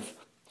story of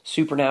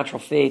supernatural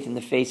faith in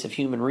the face of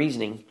human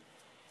reasoning,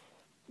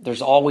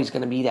 there's always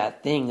going to be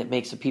that thing that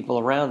makes the people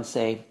around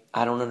say,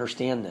 I don't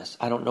understand this.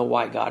 I don't know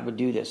why God would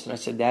do this. And I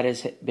said, that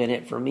has been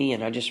it for me.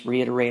 And I just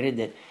reiterated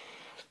that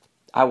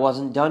I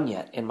wasn't done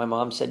yet. And my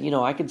mom said,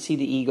 I could see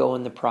the ego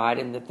and the pride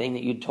and the thing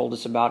that you'd told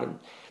us about, and,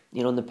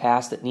 in the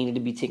past that needed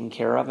to be taken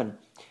care of. And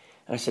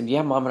I said,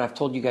 yeah, Mom, and I've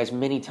told you guys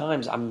many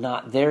times, I'm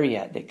not there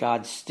yet, that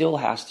God still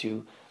has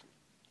to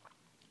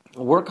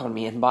work on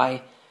me. And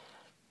by,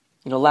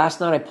 last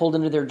night I pulled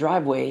into their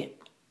driveway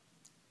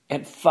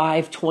at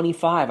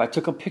 5:25. I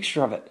took a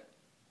picture of it.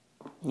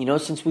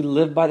 Since we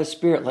live by the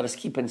Spirit, let us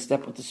keep in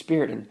step with the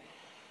Spirit. And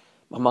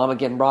my mom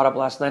again brought up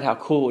last night how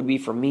cool it would be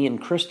for me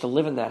and Chris to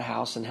live in that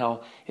house, and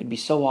how it'd be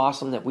so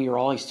awesome that we were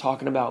always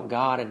talking about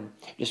God and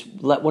just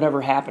let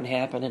whatever happen,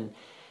 and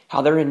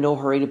how they're in no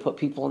hurry to put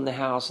people in the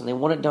house and they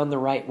want it done the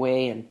right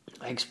way. And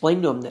I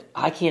explained to them that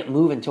I can't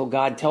move until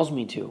God tells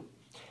me to.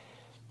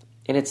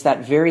 And it's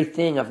that very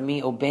thing of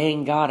me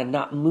obeying God and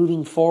not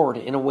moving forward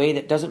in a way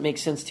that doesn't make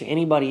sense to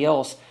anybody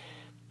else,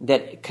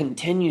 that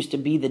continues to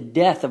be the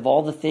death of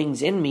all the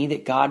things in me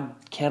that God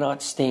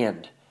cannot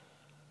stand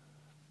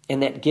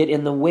and that get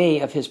in the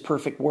way of his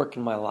perfect work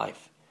in my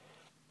life.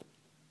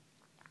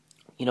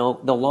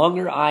 The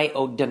longer I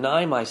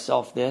deny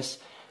myself this,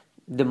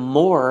 the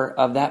more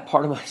of that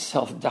part of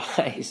myself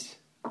dies.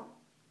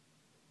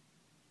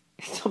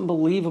 It's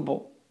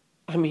unbelievable.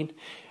 The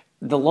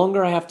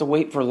longer I have to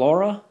wait for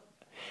Laura,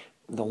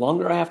 the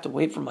longer I have to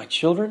wait for my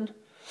children,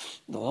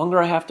 the longer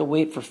I have to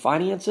wait for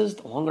finances,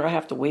 the longer I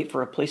have to wait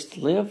for a place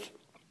to live.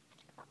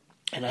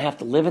 And I have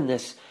to live in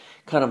this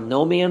kind of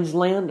no man's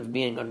land of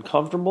being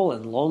uncomfortable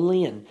and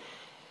lonely and,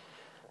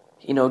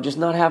 just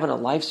not having a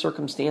life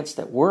circumstance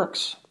that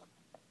works.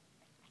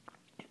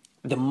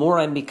 The more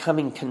I'm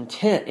becoming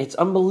content. It's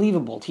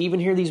unbelievable to even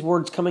hear these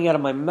words coming out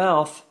of my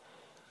mouth.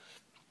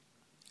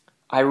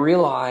 I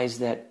realize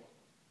that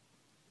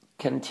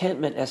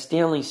contentment, as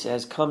Stanley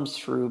says, comes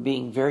through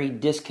being very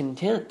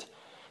discontent.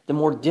 The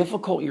more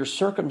difficult your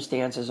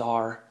circumstances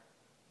are,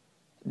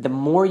 the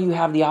more you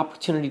have the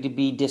opportunity to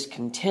be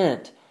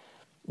discontent,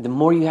 the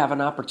more you have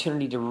an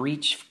opportunity to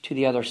reach to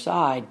the other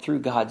side through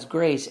God's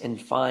grace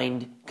and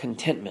find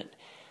contentment.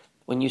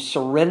 When you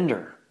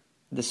surrender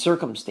the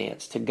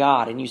circumstance to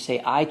God and you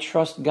say, I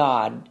trust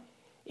God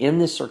in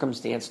this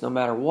circumstance no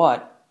matter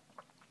what,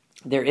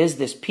 there is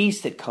this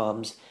peace that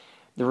comes,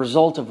 the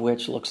result of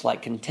which looks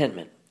like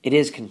contentment. It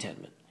is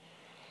contentment.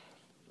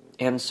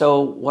 And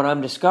so what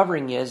I'm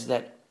discovering is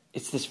that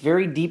it's this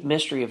very deep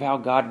mystery of how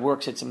God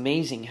works. It's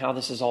amazing how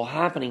this is all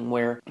happening,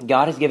 where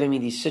God has given me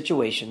these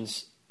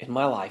situations in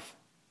my life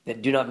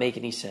that do not make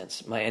any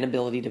sense. My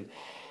inability to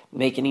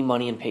make any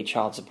money and pay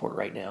child support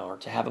right now, or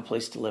to have a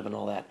place to live and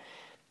all that.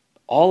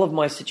 All of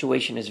my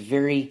situation is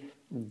very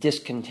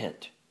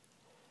discontent.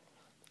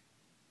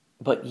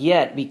 But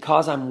yet,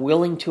 because I'm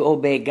willing to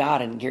obey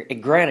God,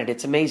 and granted,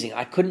 it's amazing.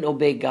 I couldn't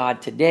obey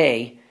God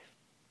today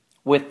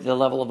with the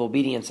level of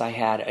obedience I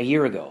had a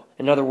year ago.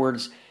 In other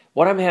words,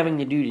 what I'm having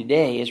to do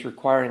today is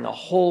requiring a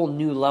whole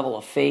new level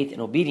of faith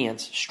and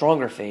obedience,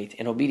 stronger faith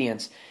and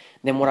obedience,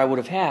 than what I would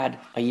have had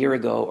a year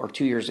ago or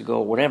 2 years ago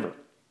or whatever.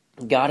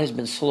 God has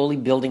been slowly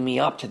building me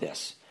up to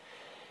this.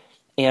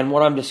 And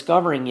what I'm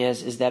discovering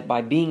is that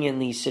by being in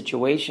these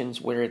situations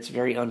where it's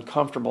very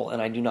uncomfortable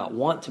and I do not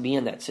want to be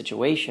in that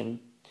situation,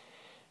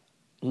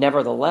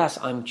 nevertheless,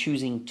 I'm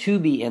choosing to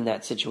be in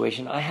that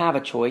situation. I have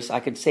a choice.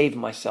 I could save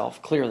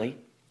myself, clearly.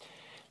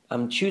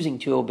 I'm choosing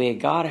to obey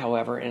God,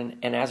 however,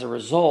 and as a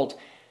result,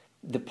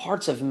 the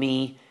parts of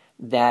me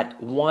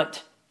that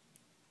want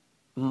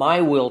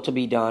my will to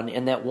be done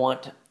and that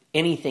want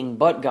anything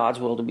but God's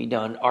will to be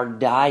done are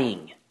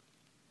dying.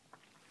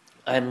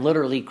 I'm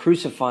literally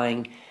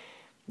crucifying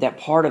that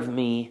part of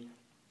me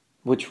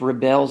which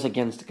rebels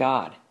against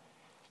God.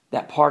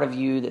 That part of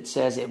you that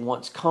says it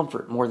wants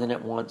comfort more than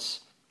it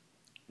wants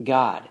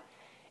God.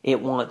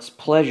 It wants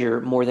pleasure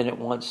more than it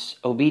wants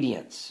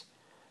obedience.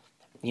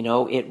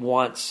 It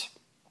wants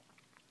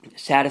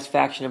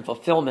satisfaction and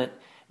fulfillment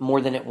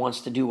more than it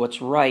wants to do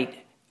what's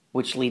right,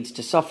 which leads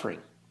to suffering.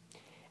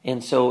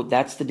 And so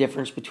that's the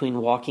difference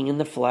between walking in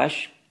the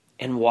flesh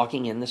and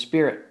walking in the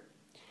Spirit.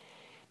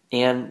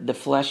 And the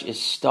flesh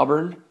is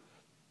stubborn.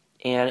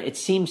 And it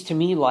seems to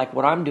me like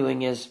what I'm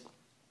doing is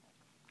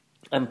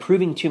I'm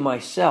proving to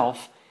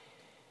myself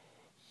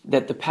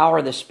that the power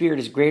of the Spirit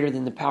is greater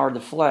than the power of the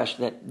flesh,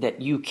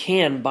 that you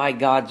can, by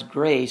God's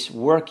grace,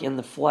 work in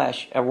the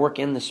flesh, or work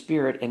in the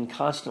Spirit and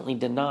constantly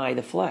deny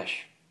the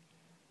flesh.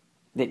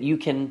 That you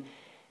can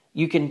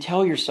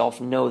tell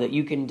yourself no, that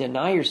you can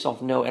deny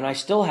yourself no, and I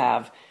still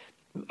have,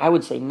 I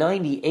would say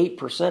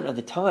 98% of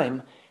the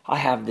time, I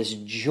have this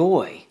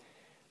joy.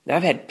 Now,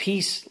 I've had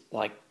peace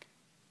like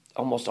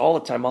almost all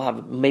the time. I'll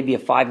have maybe a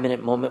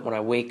 5-minute moment when I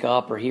wake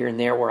up or here and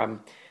there where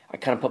I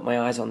kind of put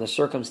my eyes on the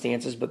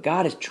circumstances, but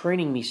God is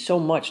training me so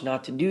much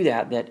not to do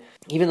that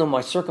even though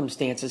my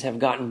circumstances have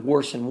gotten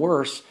worse and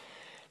worse,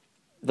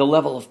 the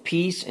level of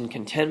peace and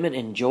contentment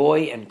and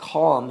joy and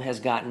calm has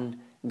gotten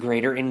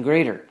greater and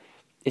greater.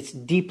 It's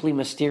deeply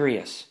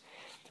mysterious.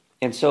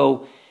 And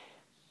so,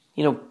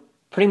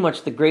 pretty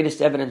much the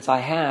greatest evidence I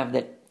have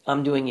that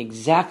I'm doing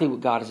exactly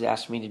what God has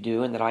asked me to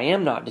do and that I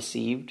am not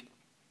deceived,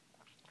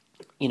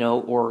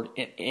 or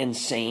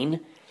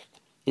insane,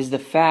 is the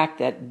fact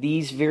that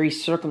these very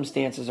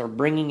circumstances are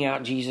bringing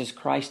out Jesus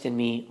Christ in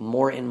me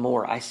more and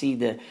more. I see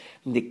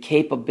the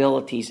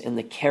capabilities and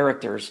the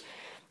characters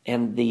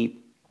and the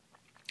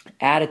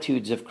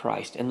attitudes of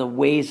Christ and the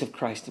ways of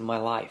Christ in my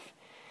life.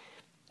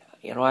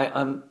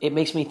 It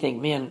makes me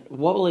think, man,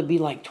 what will it be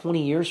like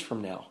 20 years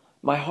from now?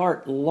 My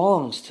heart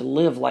longs to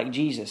live like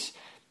Jesus.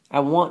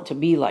 I want to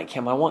be like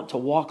Him. I want to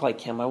walk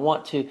like Him. I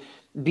want to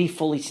be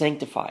fully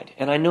sanctified.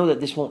 And I know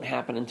that this won't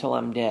happen until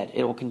I'm dead.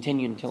 It will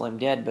continue until I'm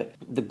dead, but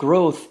the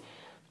growth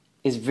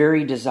is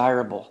very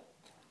desirable.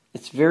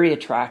 It's very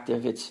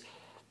attractive.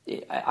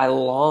 I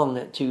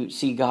long to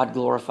see God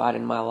glorified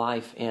in my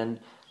life, and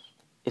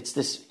it's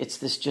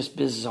this just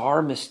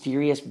bizarre,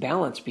 mysterious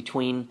balance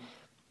between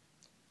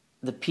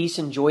the peace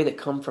and joy that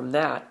come from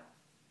that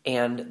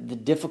and the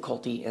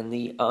difficulty and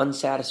the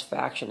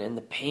unsatisfaction and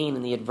the pain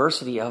and the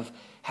adversity of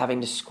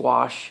having to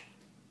squash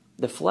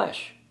the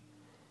flesh.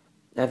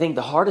 And I think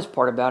the hardest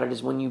part about it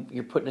is when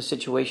you're put in a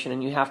situation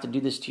and you have to do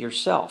this to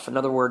yourself. In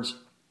other words,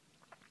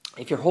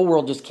 if your whole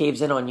world just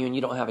caves in on you and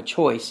you don't have a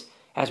choice,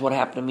 as what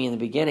happened to me in the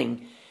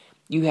beginning,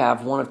 you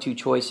have one of two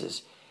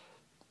choices.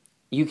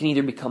 You can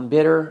either become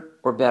bitter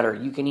or better.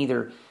 You can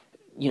either,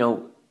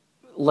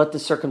 let the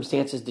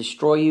circumstances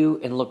destroy you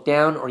and look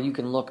down, or you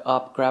can look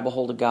up, grab a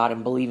hold of God,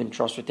 and believe and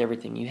trust with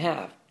everything you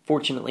have.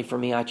 Fortunately for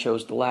me, I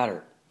chose the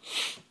latter.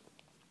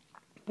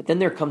 But then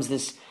there comes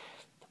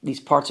these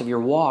parts of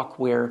your walk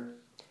where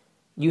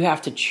you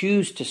have to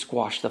choose to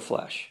squash the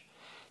flesh,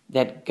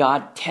 that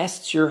God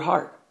tests your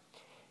heart.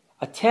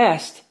 A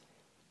test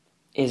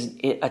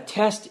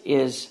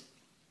is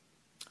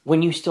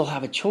when you still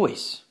have a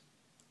choice.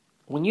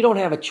 When you don't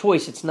have a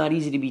choice, it's not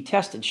easy to be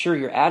tested. Sure,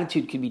 your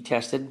attitude can be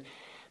tested,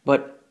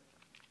 but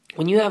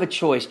when you have a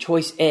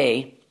choice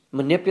A,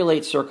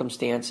 manipulate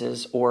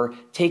circumstances or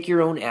take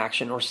your own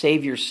action or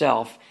save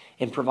yourself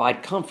and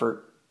provide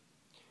comfort,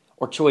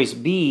 or choice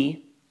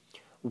B,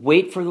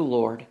 wait for the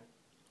Lord,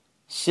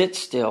 sit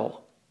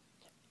still,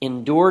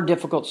 endure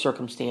difficult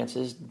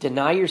circumstances,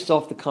 deny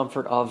yourself the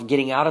comfort of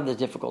getting out of the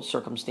difficult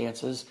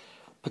circumstances,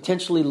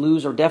 potentially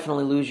lose or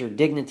definitely lose your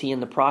dignity in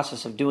the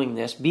process of doing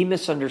this, be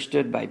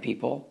misunderstood by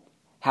people,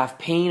 have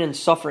pain and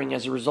suffering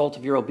as a result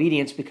of your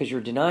obedience because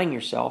you're denying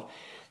yourself,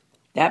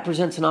 that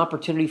presents an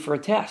opportunity for a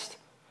test.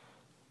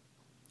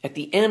 At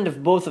the end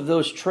of both of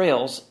those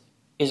trails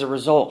is a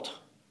result.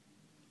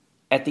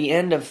 At the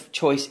end of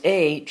choice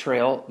A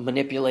trail,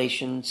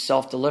 manipulation,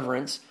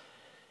 self-deliverance,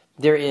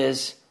 there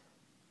is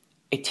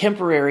a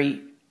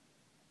temporary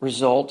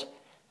result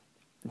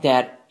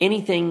that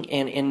anything,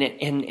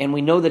 and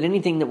we know that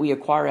anything that we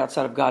acquire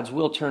outside of God's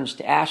will turns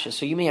to ashes.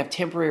 So you may have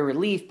temporary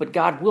relief, but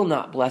God will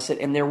not bless it,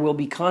 and there will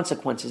be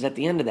consequences at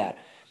the end of that.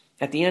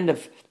 At the end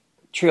of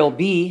trail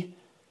B,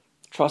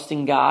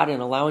 trusting God and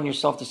allowing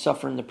yourself to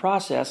suffer in the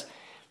process,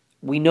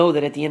 we know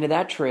that at the end of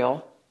that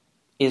trail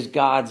is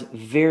God's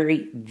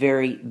very,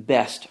 very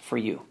best for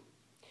you.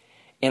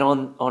 And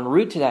en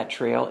route to that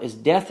trail is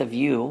death of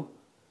you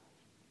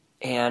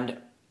and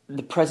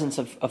the presence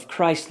of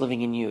Christ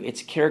living in you.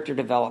 It's character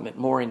development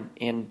more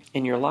in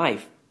your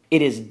life.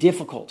 It is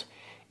difficult.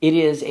 It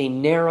is a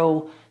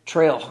narrow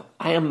trail.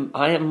 I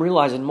am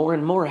realizing more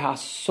and more how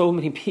so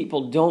many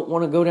people don't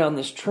want to go down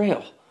this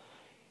trail.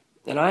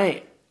 And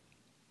I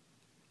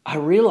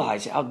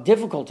realize how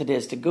difficult it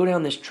is to go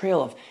down this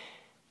trail of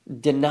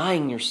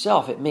denying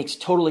yourself. It makes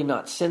totally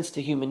not sense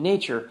to human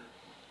nature.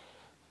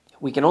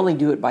 We can only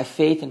do it by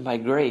faith and by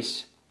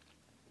grace.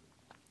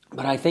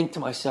 But I think to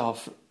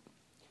myself,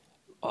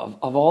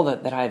 of all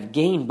that I've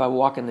gained by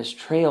walking this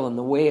trail in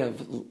the way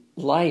of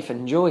life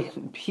and joy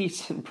and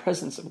peace and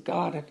presence of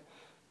God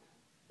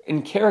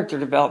and character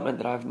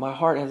development that my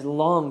heart has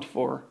longed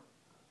for,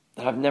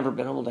 that I've never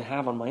been able to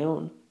have on my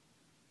own.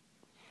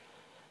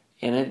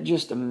 And it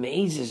just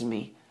amazes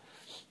me,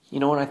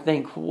 when I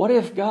think, what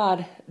if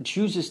God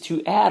chooses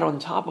to add on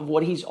top of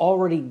what He's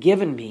already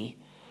given me,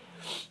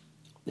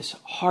 this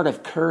heart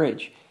of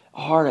courage,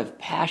 a heart of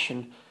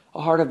passion,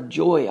 a heart of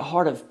joy, a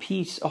heart of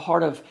peace, a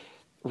heart of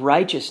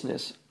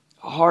righteousness,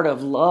 a heart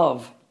of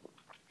love.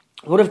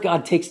 What if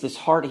God takes this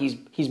heart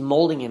He's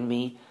molding in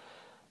me,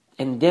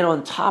 and then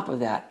on top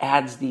of that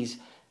adds these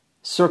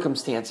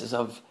circumstances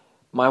of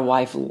my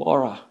wife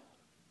Laura,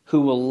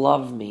 who will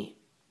love me,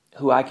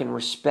 who I can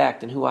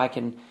respect, and who I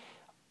can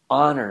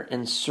honor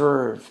and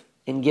serve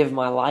and give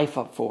my life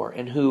up for,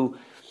 and who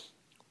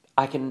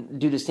I can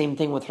do the same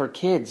thing with her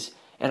kids,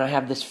 and I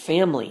have this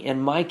family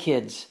and my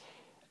kids,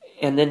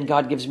 and then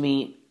God gives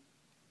me,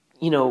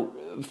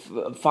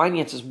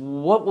 finances.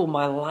 What will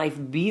my life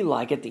be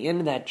like at the end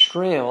of that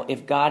trail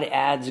if God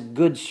adds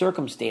good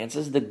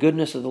circumstances, the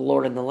goodness of the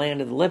Lord in the land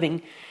of the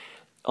living,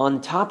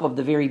 on top of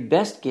the very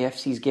best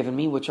gifts He's given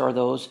me, which are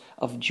those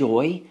of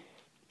joy,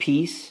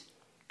 peace,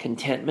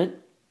 contentment,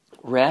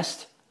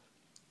 rest,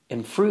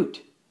 and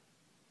fruit.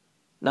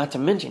 Not to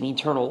mention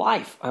eternal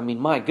life. I mean,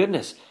 my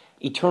goodness,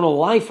 eternal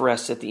life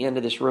rests at the end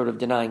of this road of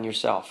denying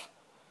yourself.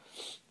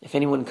 If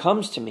anyone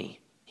comes to me,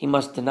 he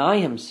must deny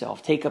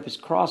himself, take up his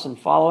cross, and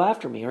follow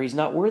after me, or he's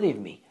not worthy of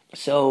me.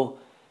 So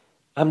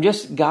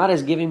God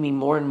is giving me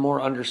more and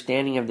more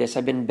understanding of this.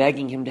 I've been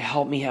begging Him to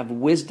help me have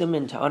wisdom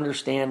and to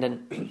understand.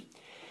 And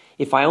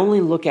if I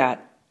only look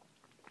at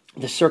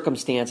the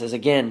circumstances,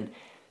 again,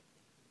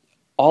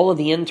 all of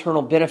the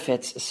internal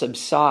benefits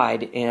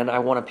subside, and I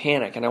want to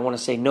panic, and I want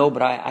to say, no,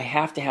 but I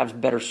have to have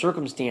better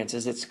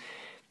circumstances. It's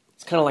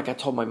kind of like I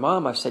told my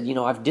mom. I've said,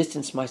 I've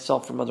distanced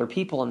myself from other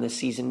people in this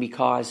season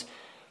because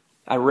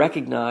I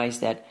recognize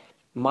that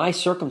my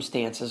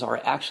circumstances are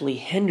actually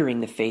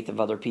hindering the faith of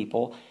other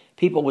people.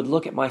 People would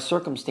look at my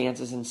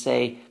circumstances and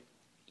say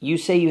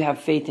you have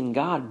faith in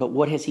God, but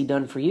what has He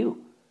done for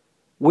you?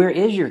 Where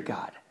is your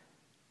God?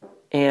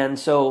 And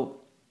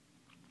so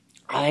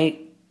I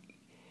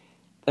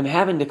am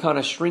having to kind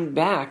of shrink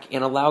back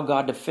and allow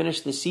God to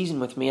finish this season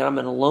with me. I'm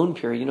in a alone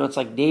period. You know, it's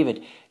like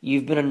David.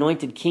 You've been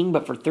anointed king,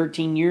 but for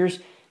 13 years,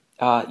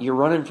 you're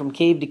running from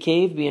cave to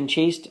cave, being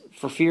chased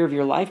for fear of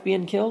your life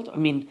being killed. I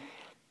mean,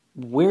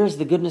 where's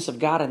the goodness of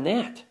God in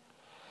that?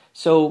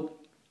 So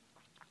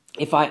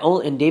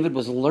and David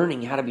was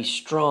learning how to be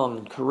strong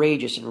and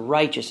courageous and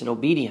righteous and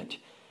obedient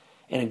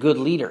and a good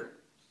leader.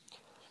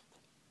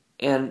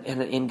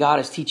 And God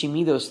is teaching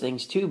me those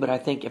things too. But I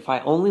think if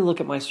I only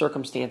look at my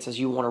circumstances,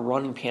 you want to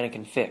run and panic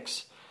and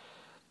fix.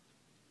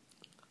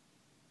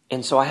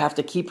 And so I have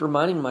to keep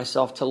reminding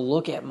myself to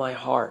look at my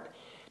heart.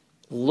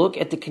 Look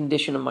at the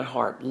condition of my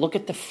heart. Look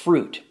at the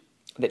fruit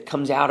that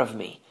comes out of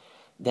me.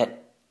 That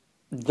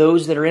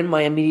those that are in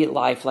my immediate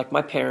life, like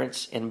my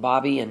parents and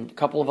Bobby and a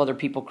couple of other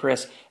people,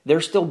 Chris, they're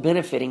still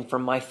benefiting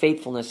from my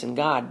faithfulness in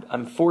God.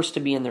 I'm forced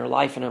to be in their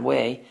life in a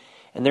way,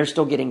 and they're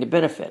still getting to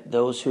benefit.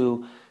 Those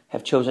who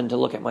have chosen to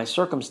look at my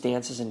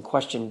circumstances and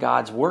question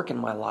God's work in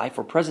my life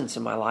or presence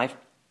in my life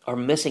are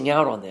missing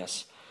out on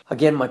this.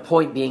 Again, my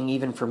point being,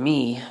 even for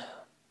me,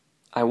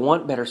 I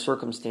want better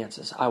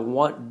circumstances. I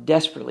want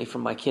desperately for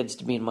my kids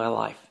to be in my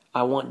life.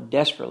 I want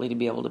desperately to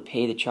be able to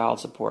pay the child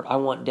support. I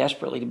want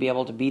desperately to be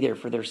able to be there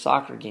for their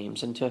soccer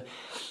games and to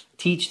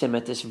teach them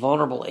at this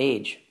vulnerable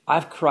age.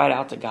 I've cried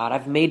out to God.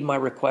 I've made my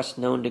request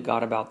known to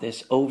God about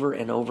this over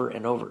and over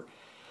and over.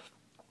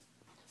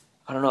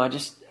 I don't know,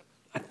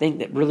 I think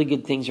that really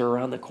good things are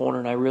around the corner,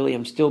 and I really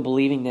am still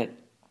believing that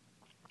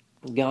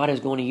God is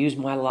going to use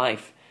my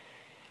life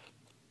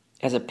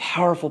as a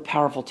powerful,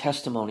 powerful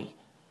testimony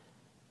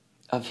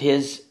of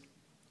His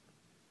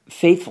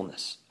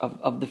faithfulness,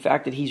 of the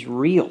fact that He's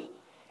real.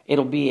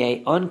 It'll be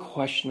an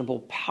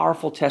unquestionable,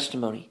 powerful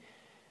testimony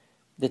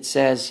that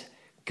says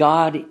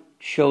God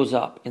shows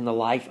up in the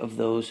life of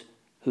those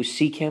who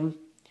seek Him,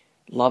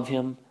 love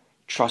Him,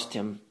 trust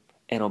Him,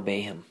 and obey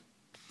Him.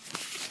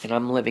 And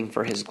I'm living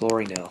for His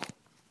glory now.